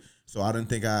to it. So I didn't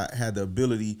think I had the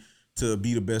ability to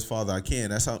be the best father I can.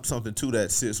 That's something too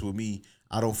that sits with me.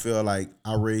 I don't feel like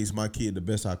I raised my kid the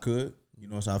best I could.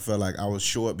 So I felt like I was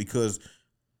short because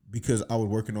I was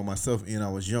working on myself and I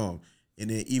was young. And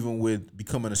then even with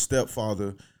becoming a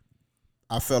stepfather,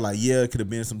 I felt like, it could have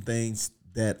been some things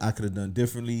that I could have done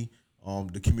differently.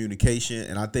 The communication.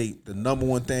 And I think the number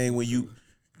one thing when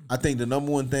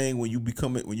you're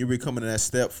becoming that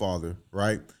stepfather,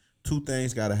 right? Two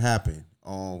things gotta happen.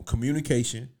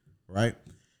 Communication, right?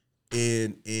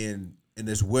 And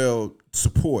as well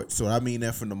support. So I mean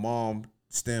that from the mom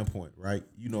standpoint, right?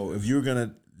 If you're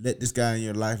gonna let this guy in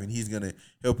your life and he's gonna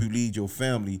help you lead your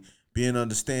family,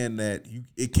 understand that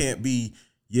it can't be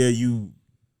you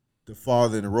the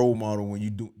father and the role model when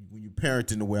you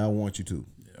parenting the way I want you to.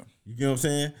 Yeah. You get what I'm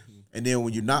saying? Mm-hmm. And then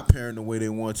when you're not parenting the way they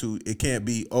want to, it can't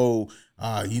be,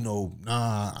 I ain't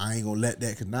gonna let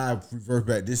that, because now I revert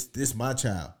back, this my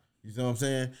child. You know what I'm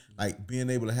saying? Like, being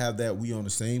able to have that, we on the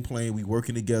same plane, we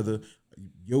working together,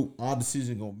 our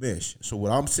decision gonna mesh. So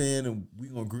what I'm saying, and we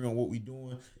gonna agree on what we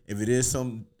doing. If it is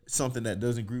something that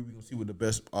doesn't agree, we gonna see what the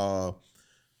best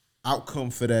outcome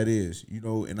for that is.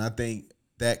 And I think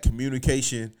that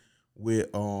communication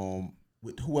with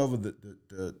whoever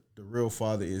the real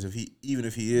father is, even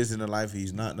if he is in the life,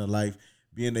 he's not in the life,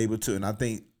 being able to. And I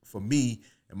think for me,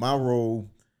 in my role,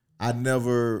 I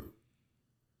never,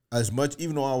 as much,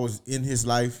 even though I was in his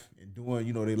life and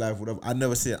doing, their life, whatever, I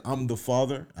never said I'm the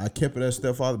father. I kept it as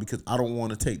stepfather because I don't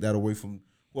want to take that away from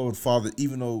whoever the father,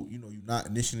 even though, you're not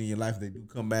initially in your life, they do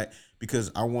come back,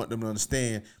 because I want them to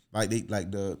understand, like they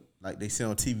say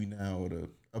on TV now, or the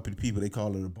uppity people, they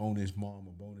call it a bonus mom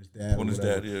or bonus dad. Bonus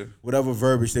dad, yeah. Whatever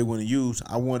verbiage they want to use,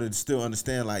 I wanted to still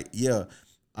understand, like,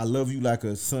 I love you like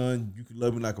a son, you can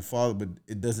love me like a father, but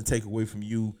it doesn't take away from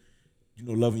you,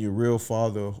 loving your real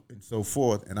father and so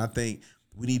forth. And I think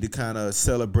we need to kind of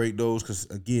celebrate those, because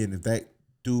again, if that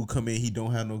dude come in, he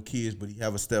don't have no kids, but he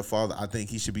have a stepfather, I think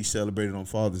he should be celebrated on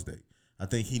Father's Day. I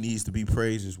think he needs to be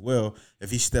praised as well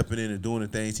if he's stepping in and doing the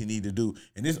things he need to do.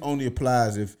 And this only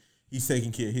applies if he's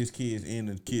taking care of his kids and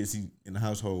the kids he's in the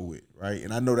household with, right?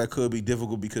 And I know that could be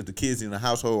difficult because the kids in the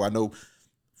household, I know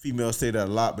females say that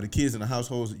a lot, but the kids in the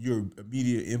household, you're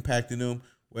immediately impacting them.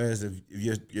 Whereas if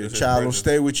your child don't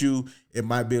stay with you, it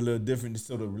might be a little different.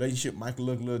 So the relationship might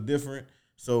look a little different.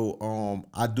 So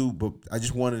but I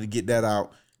just wanted to get that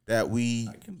out, that we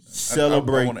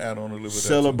celebrate. I want to add on a little bit.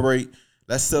 Celebrate.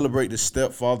 Let's celebrate the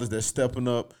stepfathers that's stepping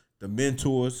up, the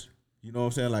mentors. You know what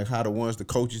I'm saying? Like how the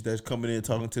coaches that's coming in,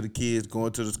 talking to the kids,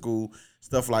 going to the school,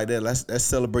 stuff like that. Let's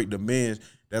celebrate the men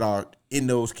that are in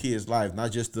those kids' life,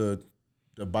 not just the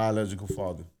biological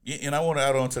father. Yeah, and I want to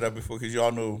add on to that before, because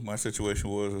y'all know my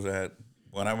situation was that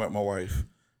when I met my wife,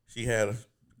 she had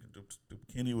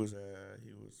Kenny was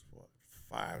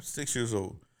 5, 6 years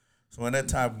old. So in that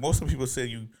time, most of the people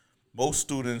say most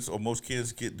students or most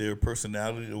kids get their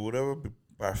personality or whatever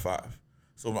by 5.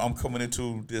 So I'm coming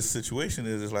into this situation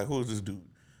it's like, who is this dude?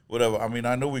 Whatever. I mean,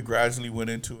 I know we gradually went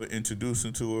into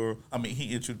introducing to her. I mean,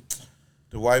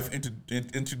 The wife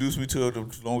introduced me to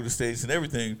the along the stage and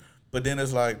everything. But then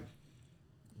it's like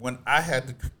when I had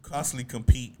to constantly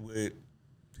compete with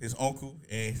his uncle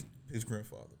and his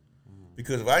grandfather.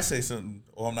 Because if I say something,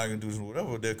 or I'm not going to do this or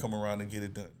whatever, they'll come around and get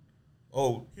it done.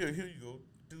 Oh, here you go.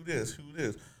 Do this, do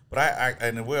this. But I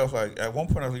in a way, I was like, at one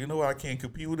point, I was like, you know what? I can't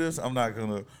compete with this. I'm not going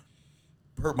to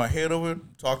hurt my head over it.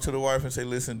 Talk to the wife and say,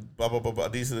 listen, blah, blah, blah, blah.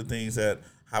 These are the things that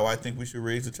how I think we should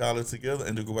raise the child together.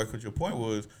 And to go back to what your point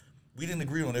was, we didn't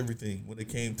agree on everything when it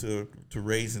came to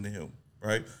raising him,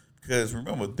 right? Because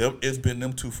remember, it's been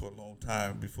them two for a long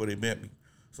time before they met me.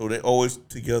 So they always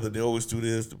together. They always do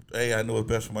this. Hey, I know what's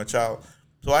best for my child.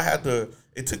 So I had to.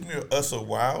 It took us a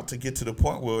while to get to the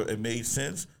point where it made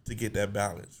sense to get that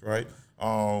balance, right?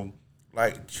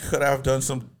 Like, could I have done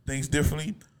some things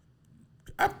differently?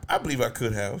 I believe I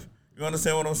could have. You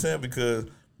understand what I'm saying? Because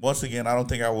once again, I don't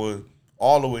think I was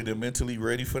all the way there mentally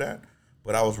ready for that,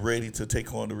 but I was ready to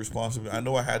take on the responsibility. I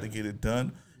know I had to get it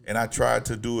done, and I tried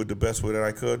to do it the best way that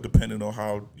I could, depending on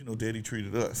how Daddy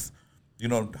treated us.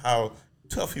 How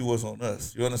tough he was on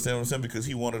us. You understand what I'm saying? Because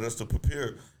he wanted us to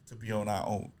prepare to be on our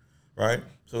own, right?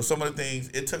 So some of the things,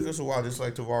 it took us a while, just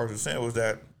like Tavares was saying, was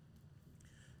that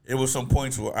it was some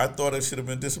points where I thought I should have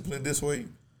been disciplined this way.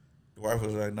 The wife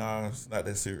was like, nah, it's not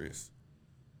that serious.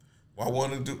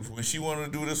 When she wanted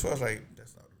to do this, I was like,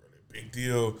 that's not really a big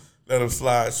deal. Let him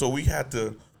slide. So we had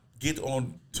to get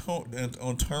on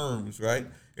terms, right,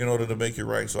 in order to make it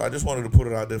right. So I just wanted to put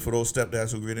it out there for those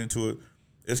stepdads who get into it.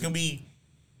 It's going to be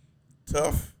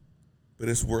tough, but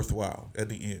it's worthwhile at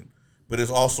the end. But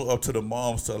it's also up to the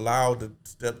moms to allow the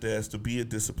stepdads to be a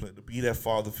discipline, to be that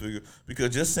father figure. Because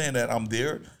just saying that I'm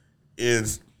there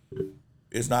is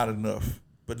not enough.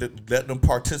 But let them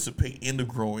participate in the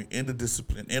growing, in the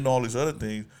discipline, in all these other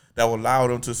things that will allow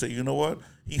them to say, you know what,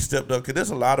 he stepped up. Because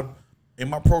there's a lot of, in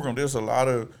my program, there's a lot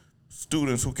of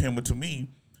students who came up to me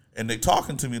and they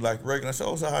talking to me like regular. I said,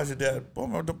 oh, so how's your dad? Oh,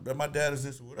 my dad is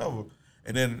this or whatever.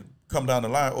 And then come down the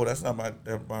line, oh, that's not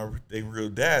their real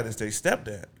dad, it's their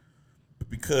stepdad.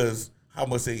 Because how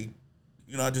much they,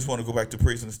 I just want to go back to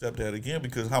praising the stepdad again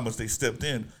because how much they stepped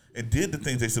in and did the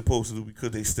things they supposed to do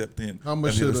because they stepped in. How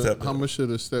much should a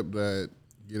stepdad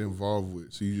get involved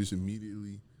with? So you just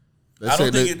immediately. I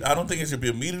don't think it should be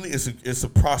immediately. It's a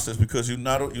process because you're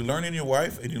learning your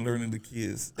wife and you're learning the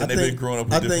kids, and they've been growing up.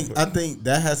 I think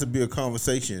that has to be a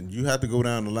conversation. You have to go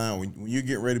down the line when you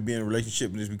get ready to be in a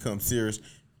relationship and this becomes serious,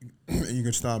 and you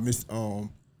can start meeting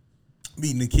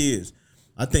the kids.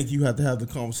 I think you have to have the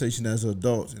conversation as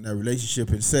adults in that relationship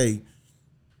and say,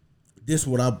 this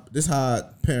how I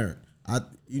parent.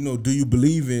 Do you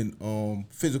believe in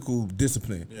physical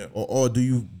discipline, or do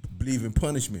you believe in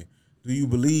punishment? Do you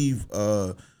believe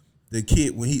the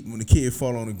kid when the kid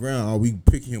fall on the ground, are we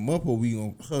picking him up or are we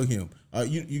gonna hug him?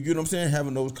 You get what I'm saying?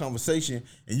 Having those conversations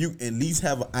and you at least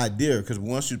have an idea because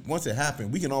once it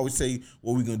happens, we can always say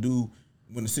what we're gonna do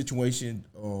when the situation.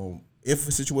 If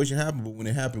a situation happens, but when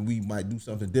it happens, we might do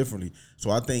something differently. So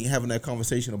I think having that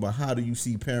conversation about how do you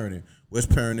see parenting, what's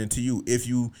parenting to you? If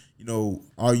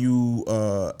are you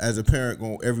as a parent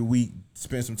going every week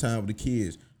spend some time with the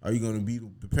kids? Are you going to be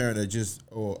the parent that just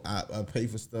I pay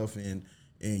for stuff and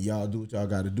y'all do what y'all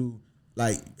got to do?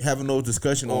 Like having those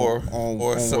discussions or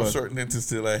some certain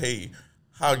instances like, hey,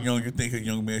 how young you think a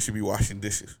young man should be washing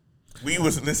dishes?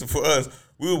 For us,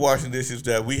 we were washing dishes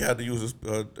that we had to use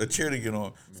a chair to get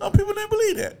on. Some people didn't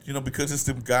believe that, because it's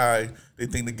the guy. They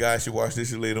think the guy should wash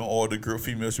dishes later on, or the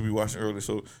female should be washing early.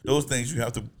 So those things you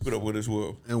have to put up with as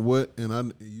well.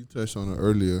 And you touched on it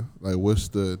earlier. Like, what's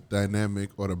the dynamic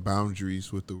or the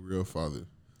boundaries with the real father?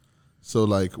 So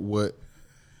like what?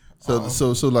 So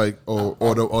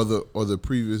the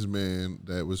previous man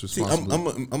that was responsible.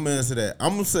 I'm gonna answer that.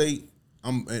 I'm gonna say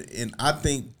and I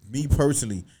think me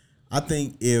personally. I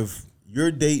think if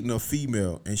you're dating a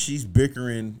female and she's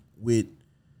bickering with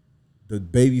the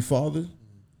baby father,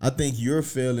 I think you're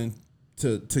failing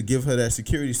to give her that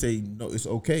security. Say no, it's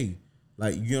okay.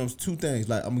 Like two things.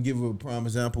 Like I'm gonna give a prime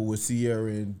example with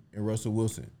Sierra and Russell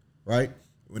Wilson. Right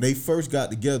when they first got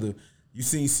together, you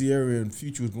seen Sierra and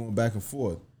Future was going back and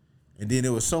forth, and then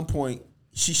there was some point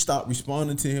she stopped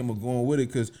responding to him or going with it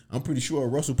because I'm pretty sure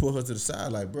Russell put her to the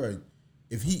side. Like, bro,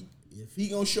 if he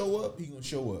gonna show up, he gonna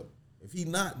show up. If he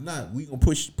not, we gonna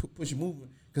push a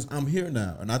movement because I'm here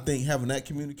now, and I think having that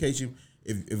communication.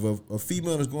 If a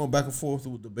female is going back and forth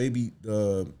with the baby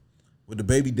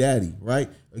daddy, right?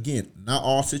 Again, not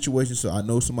all situations. So I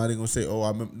know somebody gonna say, "Oh,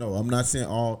 I'm not saying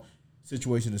all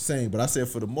situations the same," but I said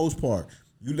for the most part,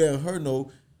 you let her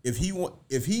know if he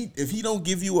don't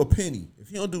give you a penny, if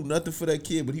he don't do nothing for that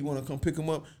kid, but he want to come pick him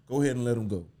up, go ahead and let him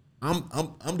go.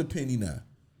 I'm the penny now.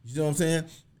 You know what I'm saying?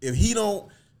 if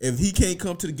he can't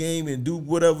come to the game and do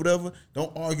whatever,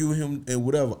 don't argue with him and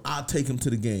whatever. I'll take him to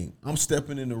the game. I'm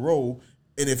stepping in the role.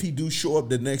 And if he do show up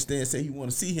the next day and say he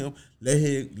want to see him, let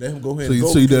him go ahead and go.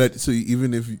 So you do that. So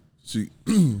even if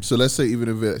so let's say even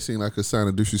if it seems like a sign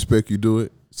of disrespect, you do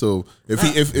it. So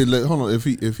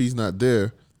if he's not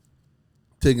there,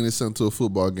 taking his son to a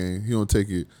football game, he don't take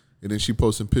it, and then she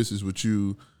posting pictures with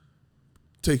you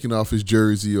taking off his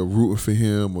jersey or rooting for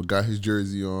him or got his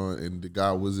jersey on, and the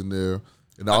guy wasn't there.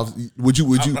 And how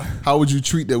would you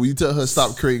treat that? Would you tell her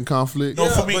stop creating conflict? No,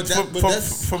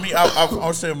 for me,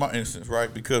 I'll say in my instance,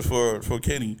 right? Because for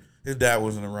Kenny, his dad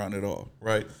wasn't around at all,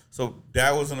 right? So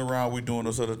dad wasn't around. We doing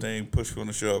this other thing, push on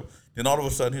the shove. Then all of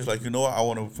a sudden, he's like, you know what? I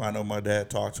want to find out my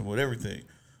dad talks to him with everything.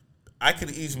 I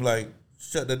could easily like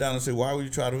shut that down and say, why would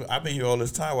you try to? I've been here all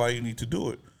this time. Why you need to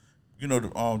do it? You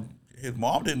know, his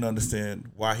mom didn't understand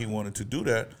why he wanted to do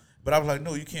that, but I was like,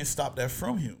 no, you can't stop that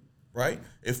from him. Right?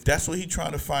 If that's what he's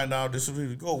trying to find out, this is where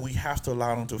we go. We have to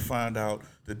allow him to find out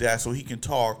the dad so he can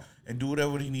talk and do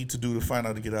whatever he needs to do to find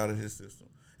out to get out of his system.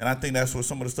 And I think that's what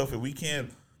some of the stuff that we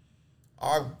can't.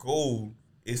 Our goal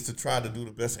is to try to do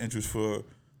the best interest for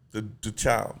the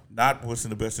child, not what's in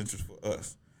the best interest for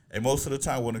us. And most of the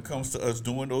time, when it comes to us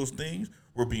doing those things,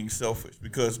 we're being selfish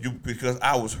because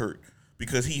I was hurt,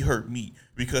 because he hurt me,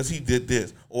 because he did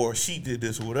this or she did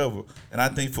this or whatever. And I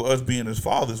think for us being his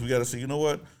fathers, we got to say, you know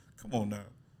what? Come on now.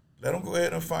 Let him go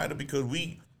ahead and find it because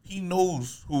he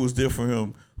knows who was there for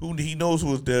him. He knows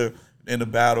who was there in the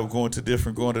battle, going to the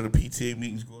PTA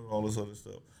meetings, going to all this other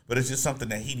stuff. But it's just something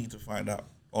that he needs to find out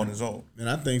on his own. And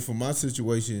I think for my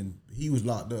situation, he was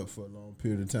locked up for a long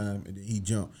period of time, and then he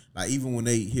jumped. Like even when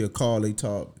they hear a call, they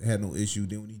talk, had no issue.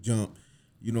 Then when he jumped,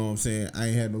 you know what I'm saying, I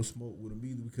ain't had no smoke with him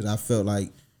either because I felt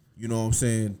like, you know what I'm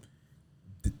saying,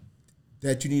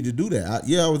 that you need to do that.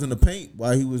 I was in the paint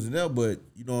while he was in there, but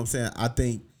you know what I'm saying? I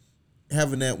think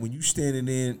having that, when you standing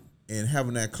in and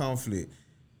having that conflict,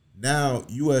 now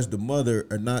you as the mother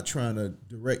are not trying to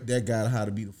direct that guy to how to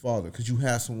be the father because you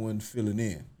have someone filling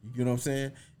in. You know what I'm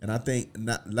saying? And I think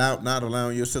not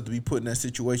allowing yourself to be put in that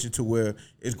situation to where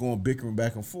it's going bickering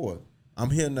back and forth.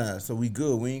 I'm here now, so we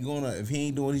good. We ain't going to, if he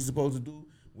ain't doing what he's supposed to do,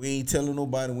 we ain't telling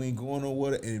nobody, we ain't going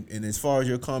nowhere. And as far as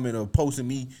your comment of posting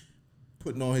me,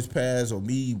 putting on his pads or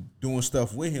me doing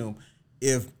stuff with him,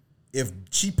 if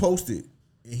she posted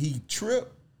and he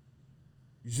tripped,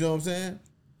 you see what I'm saying?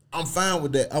 I'm fine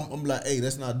with that. I'm like, hey,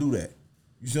 let's not do that.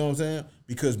 You see what I'm saying?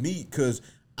 Because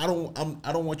I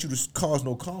don't want you to cause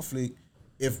no conflict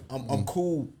if I'm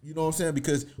cool. You know what I'm saying?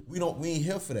 Because we ain't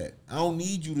here for that. I don't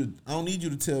need you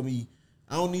to tell me.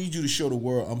 I don't need you to show the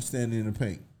world I'm standing in the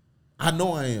paint. I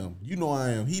know I am. You know I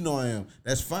am. He know I am.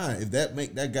 That's fine. If that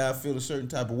make that guy feel a certain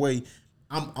type of way,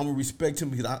 I'm gonna respect him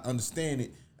because I understand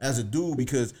it as a dude.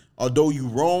 Because although you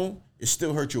wrong, it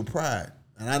still hurt your pride,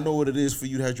 and I know what it is for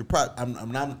you to hurt your pride.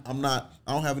 I'm not.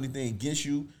 I don't have anything against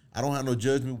you. I don't have no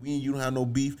judgment. We and you don't have no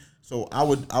beef. So I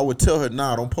would tell her,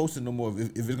 nah, don't post it no more.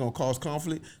 If it's gonna cause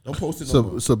conflict, don't post it no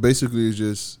more. So basically, it's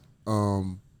just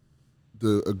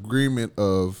the agreement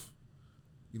of,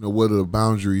 you know, what the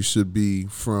boundaries should be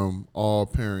from all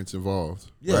parents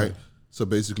involved, right? So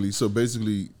basically,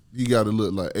 you got to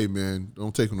look like, hey man,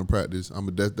 don't take him to practice.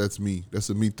 That's me. That's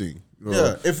a me thing. You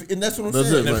know? Yeah, and that's what I'm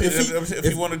saying. If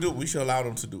he want to do it, we should allow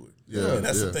them to do it. Yeah, and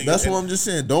that's the thing. That's what I'm just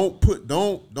saying.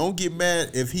 Don't get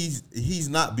mad if he's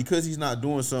not, because he's not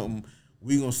doing something.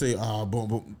 We gonna say,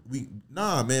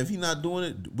 nah, man. If he's not doing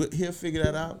it, he'll figure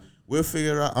that out. We'll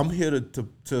figure it out. I'm here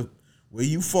to where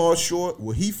you fall short,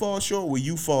 where he falls short, where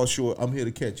you fall short. I'm here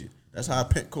to catch it. That's how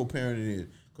co-parenting is.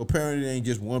 Co-parenting ain't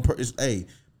just one person. Hey,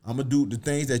 I'm gonna do the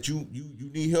things that you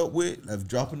need help with, like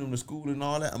dropping them to school and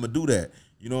all that. I'm gonna do that.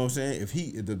 You know what I'm saying?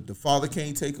 If the father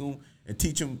can't take him and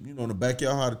teach him, you know, in the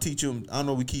backyard how to teach him. I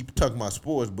know we keep talking about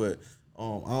sports, but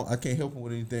I can't help him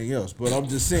with anything else. But I'm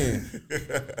just saying.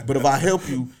 But if I help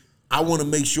you, I want to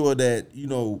make sure that, you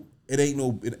know,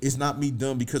 it's not me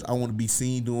done because I want to be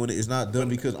seen doing it. It's not done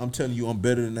because I'm telling you I'm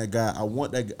better than that guy. I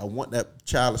want that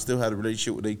child to still have a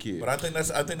relationship with their kid. But I think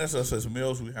that's us as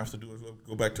males we have to do as well.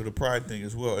 Go back to the pride thing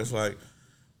as well. It's like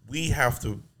we have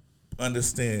to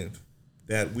understand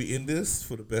that we in this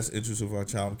for the best interest of our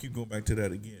child. Keep going back to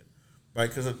that again, right?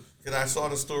 Because I saw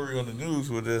the story on the news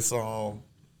with this.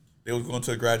 They was going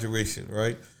to a graduation,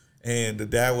 right? And the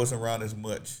dad wasn't around as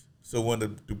much. So when the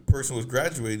person was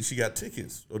graduating, she got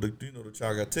tickets, or the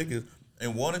child got tickets,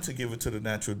 and wanted to give it to the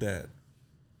natural dad,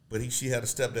 but she had a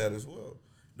stepdad as well.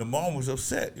 The mom was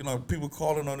upset. You know, people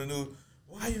calling on the news,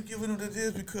 why are you giving them to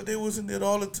this? Because they wasn't there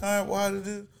all the time. Why did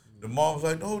this? The mom was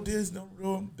like, no, this,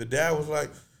 no. The dad was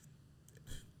like,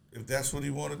 if that's what he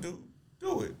want to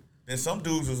do it. Then some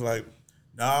dudes was like,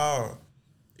 Nah,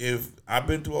 if I've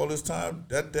been through all this time,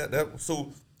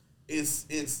 so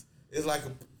it's like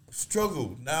a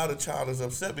struggle. Now the child is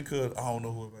upset because I don't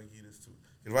know who I give this to.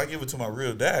 If I give it to my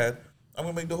real dad, I'm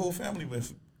gonna make the whole family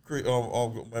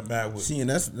all mad with. See, and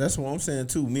that's what I'm saying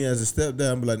too. Me as a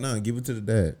stepdad, I'm like, nah, give it to the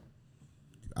dad.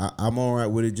 I'm all right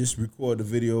with it. Just record the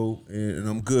video and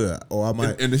I'm good. Or I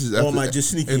might, and this is after, or I might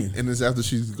just sneak in. And it's after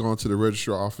she's gone to the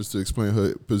registrar office to explain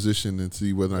her position and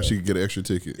see whether or not she can get an extra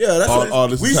ticket. Yeah, that's all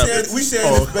this we saying. We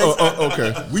saying it's based.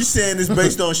 Okay. We saying it's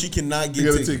based on she cannot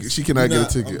get a ticket. She cannot get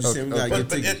a ticket.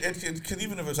 But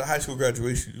even if it's a high school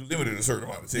graduation, you're limited a certain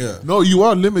amount of tickets. Yeah. No, you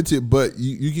are limited, but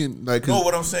you can like. No,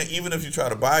 what I'm saying, even if you try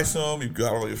to buy some, you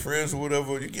got all your friends or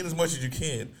whatever, you get as much as you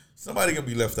can. Somebody gonna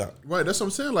be left out. Right, that's what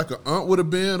I'm saying. Like an aunt would have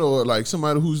been, or like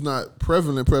somebody who's not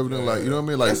prevalent, like, you know what I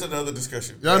mean? Like that's another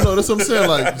discussion. Yeah, I know. That's what I'm saying.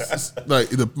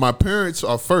 Like my parents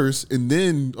are first, and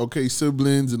then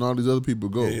siblings and all these other people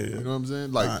go. Yeah. You know what I'm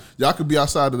saying? Like y'all could be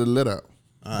outside of the let out.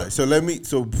 All right. So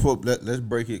let's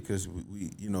break it because we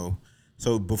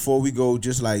So before we go,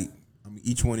 just like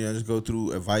each one of y'all just go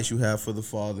through advice you have for the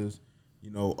fathers.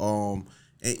 And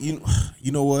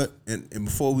you know what? And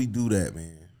before we do that,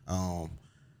 man.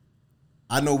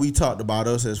 I know we talked about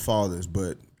us as fathers,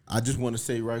 but I just want to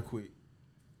say right quick,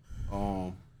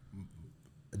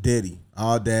 Daddy,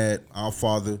 our dad, our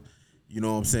father, you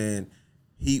know what I'm saying?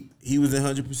 He was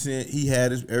 100%. He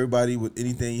had everybody with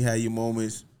anything. He had your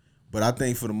moments, but I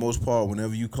think for the most part,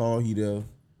 whenever you call, he there.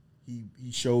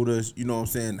 He showed us, you know what I'm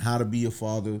saying, how to be a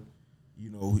father,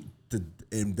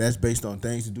 and that's based on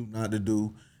things to do, not to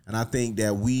do. And I think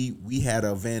that we had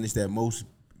an advantage that most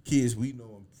kids we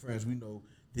know and friends we know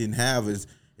didn't have is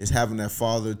having that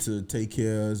father to take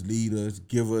care of us, lead us,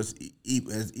 give us,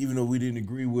 even though we didn't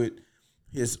agree with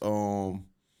his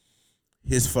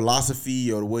philosophy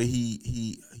or the way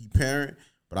he parent.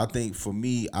 But I think for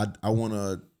me, I want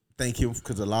to thank him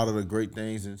because a lot of the great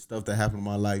things and stuff that happened in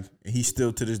my life, and he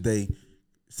still to this day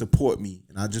support me,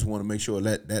 and I just want to make sure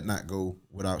that not go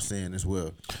without saying as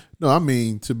well. No, I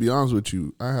mean, to be honest with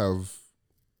you,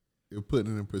 you're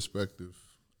putting it in perspective,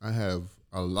 I have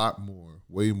a lot more,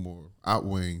 way more,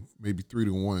 outweighing maybe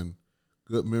 3-1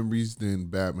 good memories than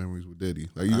bad memories with Daddy.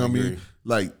 Like, you know what I mean?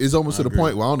 Like, it's almost to the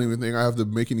point where I don't even think I have to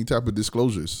make any type of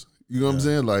disclosures. You know what I'm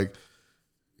saying? Like,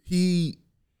 he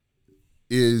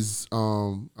is,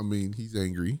 he's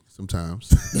angry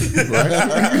sometimes, right?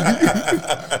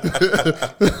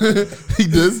 he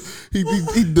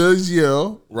does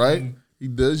yell, right? He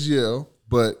does yell,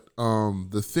 but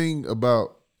the thing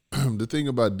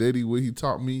about Daddy, what he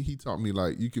taught me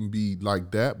like you can be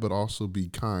like that, but also be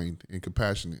kind and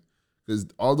compassionate. Because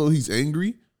although he's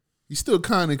angry, he's still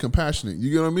kind and compassionate.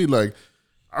 You get what I mean? Like,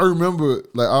 I remember,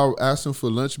 like, I asked him for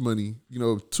lunch money.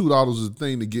 $2 was a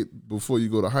thing to get before you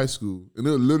go to high school, and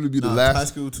it'll literally be the last. High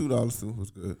school $2 too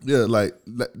was good. Yeah, like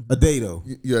a day though.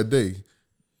 Yeah, a day.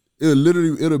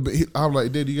 It'll be. I'm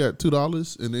like, Daddy, you got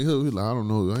 $2, and then he'll like, I don't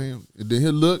know who I am, and then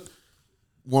he'll look.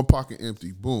 One pocket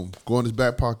empty, boom. Go in his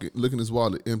back pocket, look in his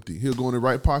wallet, empty. He'll go in the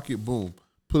right pocket, boom.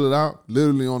 Pull it out,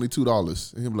 literally only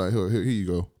 $2. And he'll be like, here you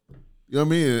go. You know what I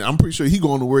mean? And I'm pretty sure he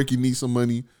going to work, he needs some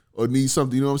money or needs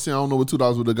something. You know what I'm saying? I don't know what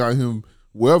 $2 would have got him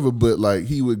wherever, but like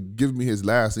he would give me his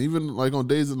last. And even like on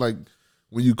days that, like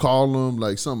when you call him,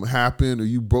 like something happened or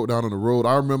you broke down on the road.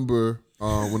 I remember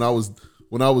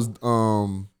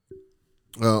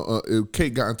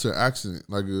Kate got into an accident,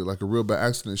 like a real bad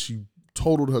accident. She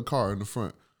totaled her car in the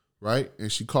front, right? And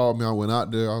she called me. I went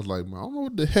out there. I was like, man, I don't know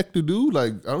what the heck to do.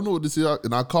 Like, I don't know what this is.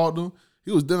 And I called him.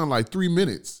 He was down like 3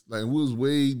 minutes. Like, we was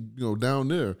way, down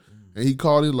there. And he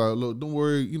called him like, look, don't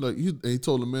worry. He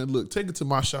told him, man, look, take it to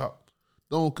my shop.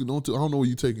 I don't know where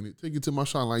you taking it. Take it to my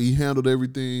shop. Like, he handled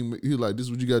everything. He was like, this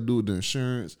is what you got to do with the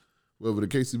insurance. Whatever the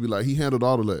case would be, like, he handled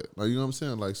all of that. Like, you know what I'm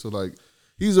saying? Like, so like,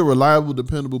 he's a reliable,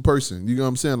 dependable person. You know what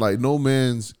I'm saying? Like, no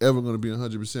man's ever going to be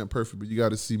 100% perfect, but you got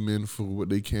to see men for what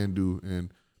they can do.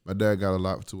 And my dad got a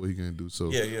lot to what he can do.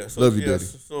 So, yeah. So, love you, Daddy.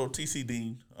 So, TC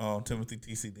Dean, Timothy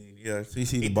TC Dean. Yeah.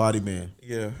 TC the body man.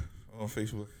 Yeah, on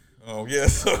Facebook. Yeah,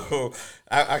 so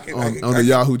I can on the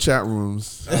Yahoo chat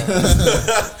rooms. I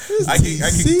can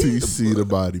TC the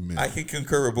body man. I can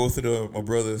concur with both of my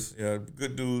brothers. Yeah,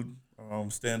 good dude.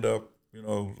 Stand up.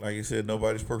 Like I said,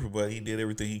 nobody's perfect, but he did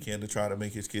everything he can to try to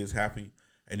make his kids happy,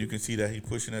 and you can see that he's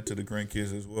pushing that to the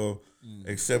grandkids as well.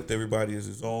 Accept everybody as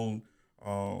his own.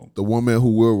 The one man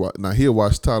who will now he'll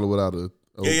watch Tyler without a.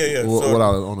 Yeah. So,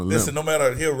 without on a limb. Listen, no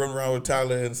matter, he'll run around with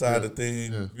Tyler inside the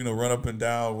thing, run up and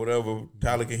down, whatever.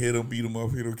 Tyler can hit him, beat him up,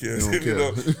 he don't care.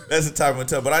 That's the type of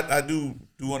tell. But I do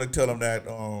want to tell him that,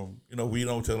 we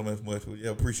don't tell him as much. But yeah,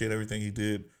 appreciate everything he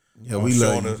did. Yeah, we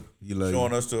love showing you. us,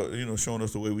 showing us showing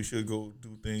us the way we should go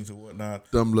do things and whatnot.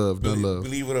 Dumb love.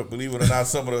 Believe it or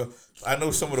not, I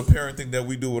know some of the parenting that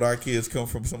we do with our kids come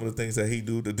from some of the things that he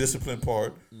do. The discipline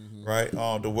part, right?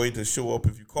 The way to show up.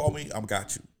 If you call me, I'm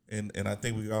got you. And I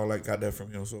think we all got that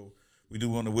from him. So we do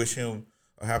want to wish him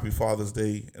a happy Father's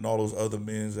Day and all those other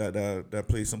men that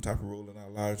play some type of role in our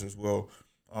lives as well.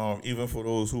 Even for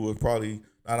those who are probably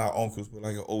not our uncles, but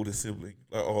like an older sibling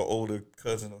or older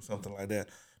cousin or something like that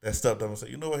stepped up and said,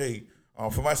 you know what, hey,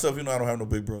 for myself, I don't have no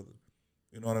big brother.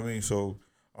 You know what I mean? So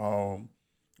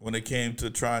when it came to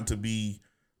trying to be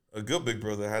a good big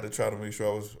brother, I had to try to make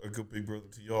sure I was a good big brother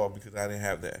to y'all because I didn't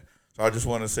have that. So I just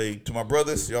want to say to my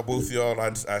brothers, both of y'all,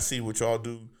 I see what y'all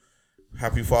do.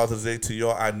 Happy Father's Day to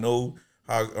y'all. I know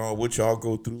how what y'all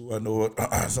go through. I know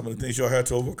some of the things y'all had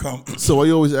to overcome. So why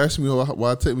you always ask me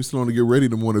why it take me so long to get ready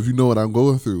in the morning if you know what I'm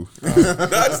going through?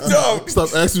 That's dumb.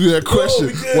 Stop asking me that question.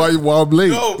 Why I'm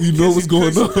late? You know what's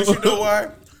going on. You know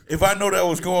why? If I know that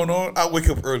was going on, I wake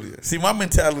up earlier. See, my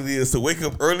mentality is to wake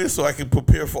up earlier so I can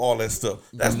prepare for all that stuff.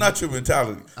 That's not your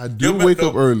mentality. I do wake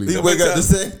up early. He wake up at the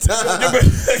same time.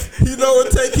 You know,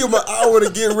 it take him an hour to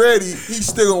get ready. He's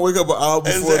still gonna wake up an hour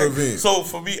before the event. So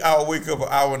for me, I'll wake up an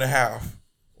hour and a half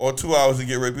or 2 hours to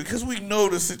get ready because we know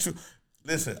the situation.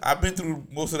 Listen, I've been through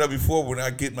most of that before when I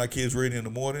get my kids ready in the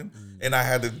morning and I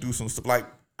had to do some stuff. Like,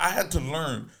 I had to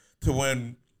learn to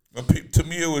when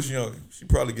Tamia was young. She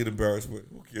probably get embarrassed, but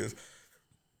who cares?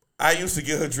 I used to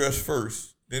get her dressed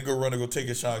first, then go run and go take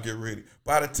a shower and get ready.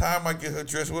 By the time I get her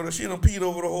dressed with her, she done peed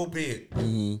over the whole bed.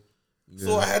 Mm-hmm. Yeah.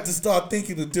 So I had to start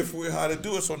thinking a different way how to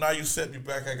do it. So now you set me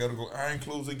back. I got to go iron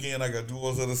clothes again. I got to do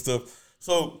all this other stuff.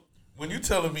 So when you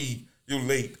telling me you're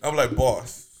late, I'm like,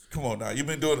 boss, come on now. You've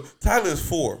been doing it. Tyler is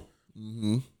 4.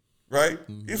 Mm-hmm. Right?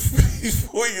 Mm-hmm. He's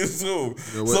 4 years old.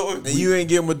 You know so and you ain't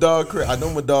give him a dog credit. I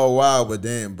know my dog wild, but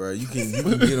damn, bro, you can get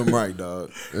him right, dog.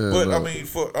 Yeah, but I mean,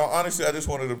 for honestly, I just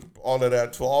wanted to, all of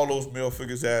that to all those male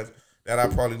figures that I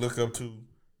probably look up to.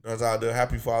 That's out there.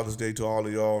 Happy Father's Day to all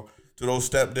of y'all. To those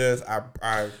stepdads,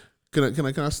 I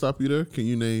can I stop you there? Can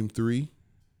you name 3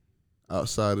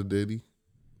 outside of Daddy?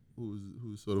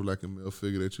 Who's sort of like a male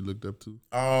figure that you looked up to?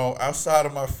 Outside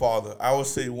of my father, I would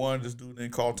say one, this dude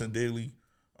named Carlton Daly.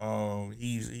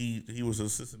 He was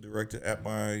assistant director at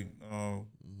my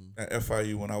at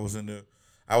FIU when I was in there.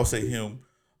 I would say him.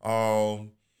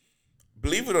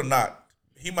 Believe it or not,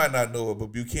 he might not know it,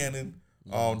 but Buchanan,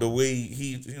 the way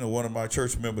he, one of my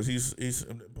church members,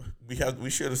 we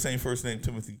share the same first name,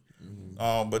 Timothy.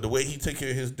 Mm-hmm. But the way he took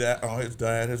care of his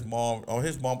dad, his mom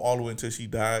all the way until she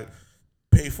died,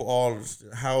 pay for all his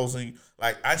housing.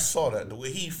 Like, I saw that the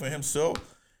way he for himself.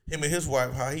 Him and his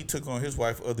wife, how he took on his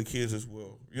wife, other kids as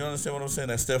well. You understand what I'm saying?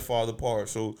 That stepfather part.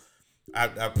 So,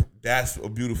 that's a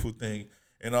beautiful thing.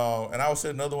 And I would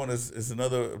say another one is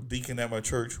another deacon at my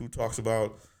church who talks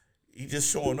about he just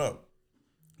showing up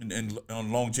and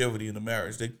on longevity in the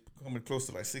marriage. They coming close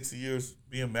to like 60 years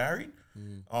being married.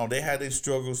 Mm-hmm. They had their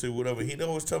struggles and whatever. He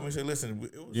always tell me, he said, "Listen,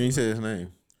 you ain't say his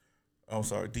name." I'm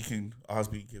sorry, Deacon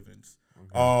Osby Givens.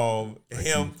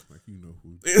 Him. You know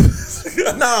who.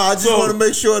 I just want to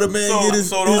make sure the man get his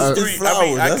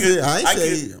flowers.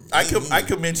 I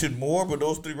could mention more, but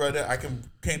those 3 right there, I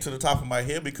came to the top of my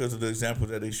head because of the examples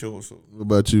that they showed. So, what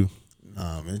about you?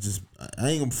 Nah, man, I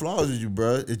ain't gonna flaws with you,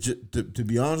 bro. It just, to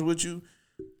be honest with you,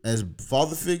 as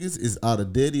father figures, is out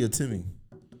of Daddy or Timmy.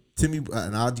 Timmy,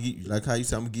 and I'll give you, like how you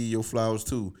said, I'm gonna give you your flowers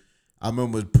too. I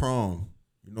remember prom.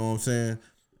 You know what I'm saying?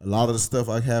 A lot of the stuff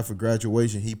I had for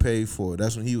graduation, he paid for.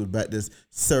 That's when he was back there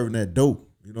serving that dope.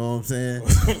 You know what I'm saying?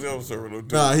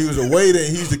 Nah, he was a waiter, and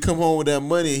he used to come home with that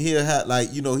money, and he'll have, like,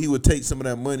 he would take some of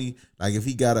that money. Like, if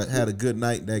he had a good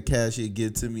night, that cash he'd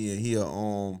give to me, and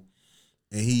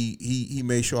he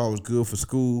made sure I was good for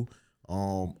school.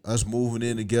 Us moving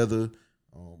in together.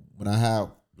 When I have,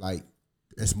 like,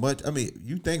 as much, I mean,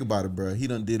 you think about it, bro. He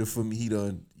done did it for me. He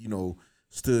done,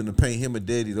 stood in the paint. Him and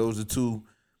Daddy, those are 2.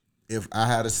 If I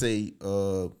had to say,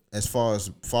 as far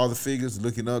as father figures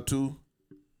looking up to,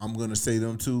 I'm gonna say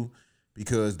them 2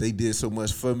 because they did so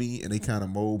much for me and they kind of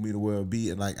mold me to where I'll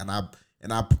be. And I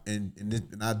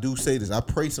do say this. I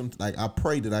pray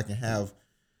that I can have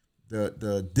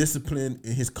the discipline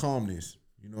and his calmness.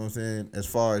 You know what I'm saying? As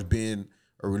far as being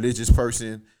a religious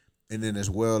person, and then as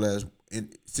well as in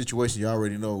situations you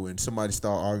already know when somebody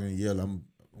start arguing, I'm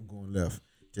going left.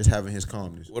 Just having his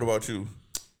calmness. What about you?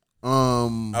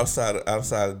 Outside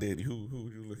of Daddy, who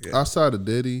would you look at? Outside of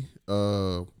Daddy,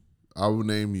 I would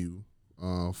name you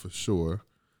for sure.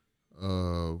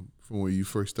 From when you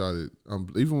first started,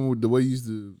 even with the way you used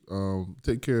to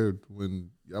take care of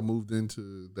when I moved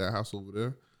into that house over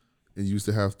there, and used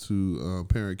to have to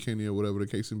parent Kenny or whatever the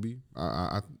case may be,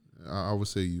 I would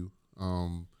say you.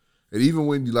 And even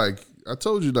when you like, I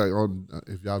told you like on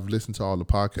if y'all have listened to all the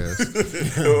podcasts,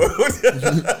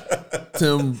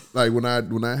 Tim, like when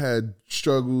I had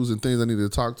struggles and things I needed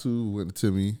to talk to, went to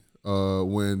Timmy.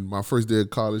 When my first day of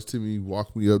college, Timmy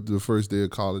walked me up to the first day of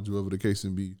college, whatever the case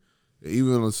may be.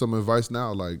 Even on some advice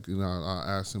now, like I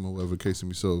asked him or whatever the case may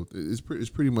be. So it's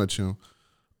pretty much him.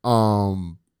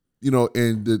 And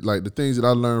the things that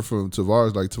I learned from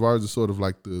Tavares, like Tavares is sort of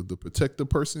like the protector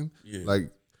person. Yeah.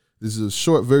 Like this is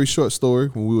a very short story.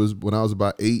 When I was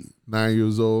about 8, 9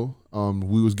 years old,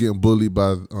 we was getting bullied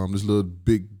by this little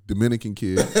big Dominican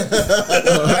kid.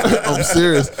 I'm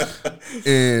serious.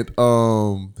 And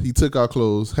he took our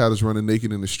clothes, had us running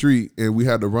naked in the street, and we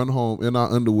had to run home in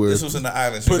our underwear. This was in the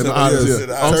islands. In the islands,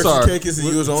 yeah. I'm sorry.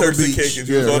 You was on the beach.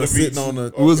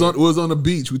 We was on the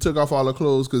beach. We took off all our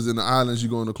clothes because in the islands you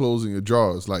go in the clothes in your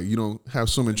drawers. Like you don't have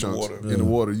swimming trunks in the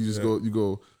water. You just go in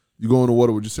the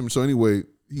water with your swimming. So anyway,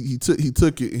 he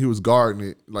took it and he was guarding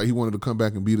it. Like he wanted to come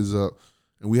back and beat us up.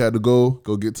 And we had to go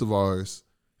get Tavares.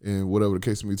 And whatever the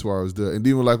case may be, Tavares was there. And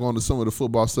even like on some of the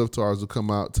football stuff, Tavares will come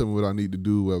out, tell me what I need to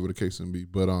do, whatever the case may be.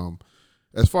 But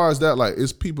as far as that, like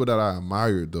it's people that I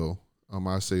admired though.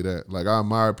 I say that. Like I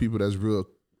admire people that's real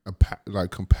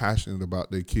like compassionate about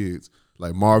their kids.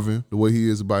 Like Marvin, the way he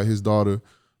is about his daughter.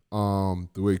 The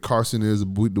way Carson is,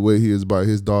 the way he is about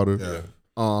his daughter. Yeah.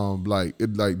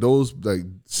 Those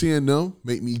seeing them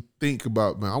make me think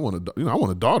about, man, I want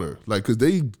a daughter, like because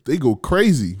they go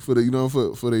crazy for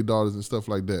for their daughters and stuff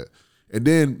like that. And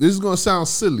then this is gonna sound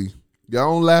silly,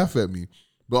 y'all don't laugh at me,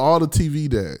 but all the TV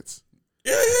dads,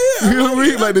 yeah. You know what I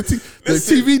mean? Like the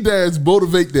TV dads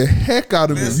motivate the heck out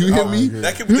of me. You hear me?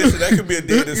 That could be a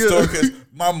day in the story because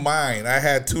my mind, I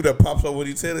had two that pops up when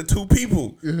he said it. Two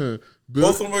people,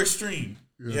 both of them are extreme.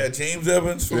 Yeah, James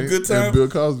Evans from Good Time, and Bill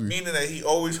Cosby, meaning that he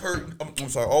always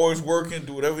always working,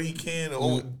 do whatever he can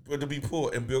to be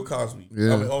poor. And Bill Cosby,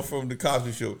 from the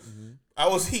Cosby Show.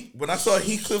 Mm-hmm. When I saw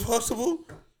Heathcliff Huxtable,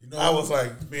 I was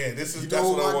like, man, that's what I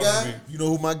want to be. You know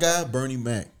who my guy? Bernie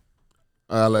Mac.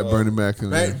 I like Bernie Mac.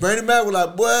 Bernie Mac was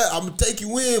like, boy, I'm gonna take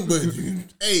you in, but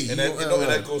hey, and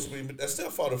that goes to me, but that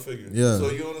stepfather figure. Yeah.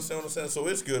 So you understand what I'm saying? So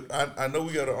it's good. I know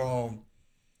we gotta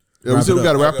Yeah, we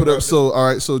got to wrap it up. So, all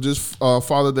right. So, just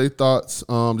Father Day thoughts.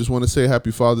 Just want to say Happy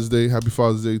Father's Day. Happy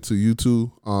Father's Day to you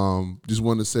too. Just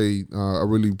want to say I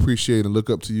really appreciate and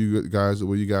look up to you guys the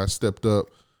way you guys stepped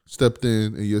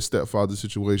in your stepfather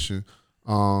situation.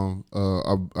 I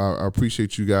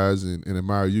appreciate you guys and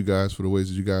admire you guys for the ways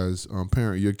that you guys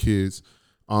parent your kids.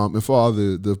 And for all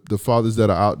the fathers that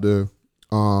are out there,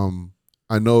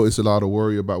 I know it's a lot of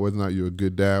worry about whether or not you're a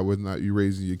good dad, whether or not you're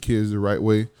raising your kids the right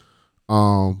way.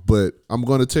 But I'm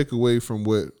going to take away from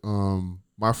what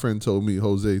my friend told me,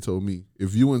 Jose told me.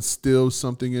 If you instill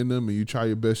something in them and you try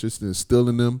your best just to instill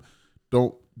in them,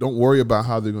 don't worry about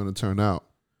how they're going to turn out.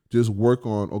 Just work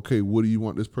on, okay, what do you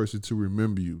want this person to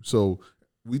remember you? So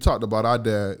we talked about our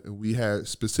dad, and we had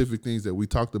specific things that we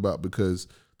talked about because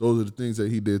those are the things that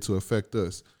he did to affect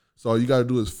us. So all you got to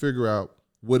do is figure out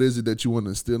what is it that you want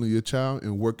to instill in your child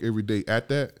and work every day at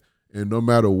that. And no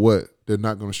matter what, they're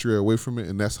not going to stray away from it,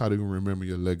 and that's how they're going to remember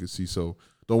your legacy. So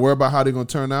don't worry about how they're going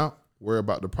to turn out. Worry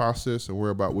about the process and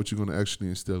worry about what you're going to actually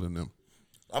instill in them.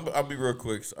 I'll be real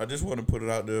quick. I just want to put it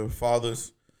out there.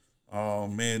 Fathers,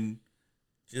 men,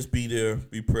 just be there,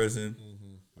 be present,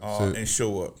 and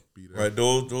show up. Right?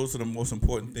 Those are the most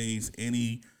important things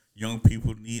any young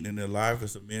people need in their life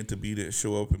as a man to be there,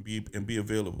 show up, and be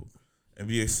available and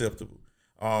be acceptable.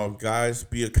 Guys,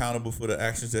 be accountable for the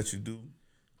actions that you do.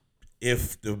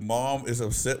 If the mom is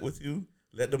upset with you,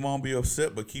 let the mom be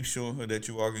upset, but keep showing her that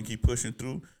you are gonna keep pushing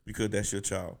through because that's your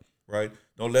child, right?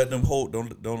 Don't let them hold.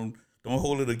 Don't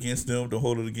hold it against them. Don't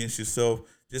hold it against yourself.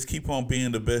 Just keep on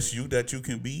being the best you that you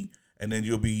can be, and then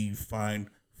you'll be fine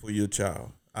for your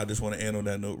child. I just want to end on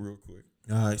that note real quick.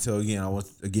 All right. So again, I want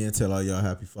to tell all y'all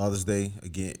Happy Father's Day.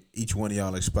 Again, each one of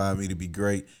y'all inspired me to be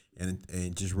great.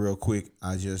 And just real quick,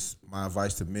 my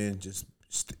advice to men: just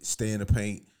stay in the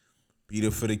paint. Be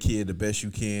there for the kid the best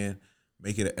you can.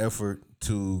 Make it an effort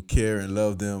to care and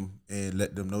love them and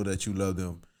let them know that you love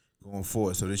them going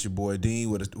forward. So this your boy Dean.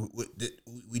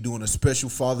 We doing a special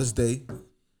Father's Day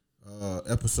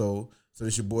episode. So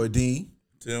this your boy Dean.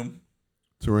 Tim.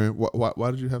 Teran,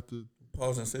 why did you have to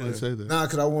pause and say that? Nah,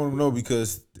 because I want to know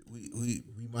because we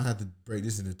might have to break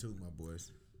this into two, my boys.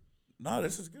 No,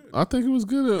 this is good. I think it was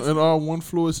good in our one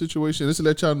fluid situation. Just to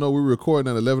let y'all know, we're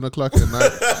recording at 11 o'clock at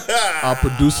night. Our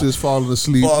producer's falling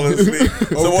asleep. So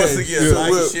once again,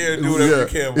 like, share, do whatever you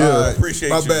can. I appreciate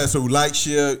you. My bad. So like,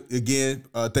 share, again.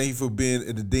 Thank you for being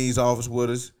in the Dean's office with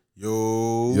us.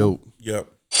 Yo. Yo.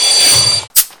 Yep.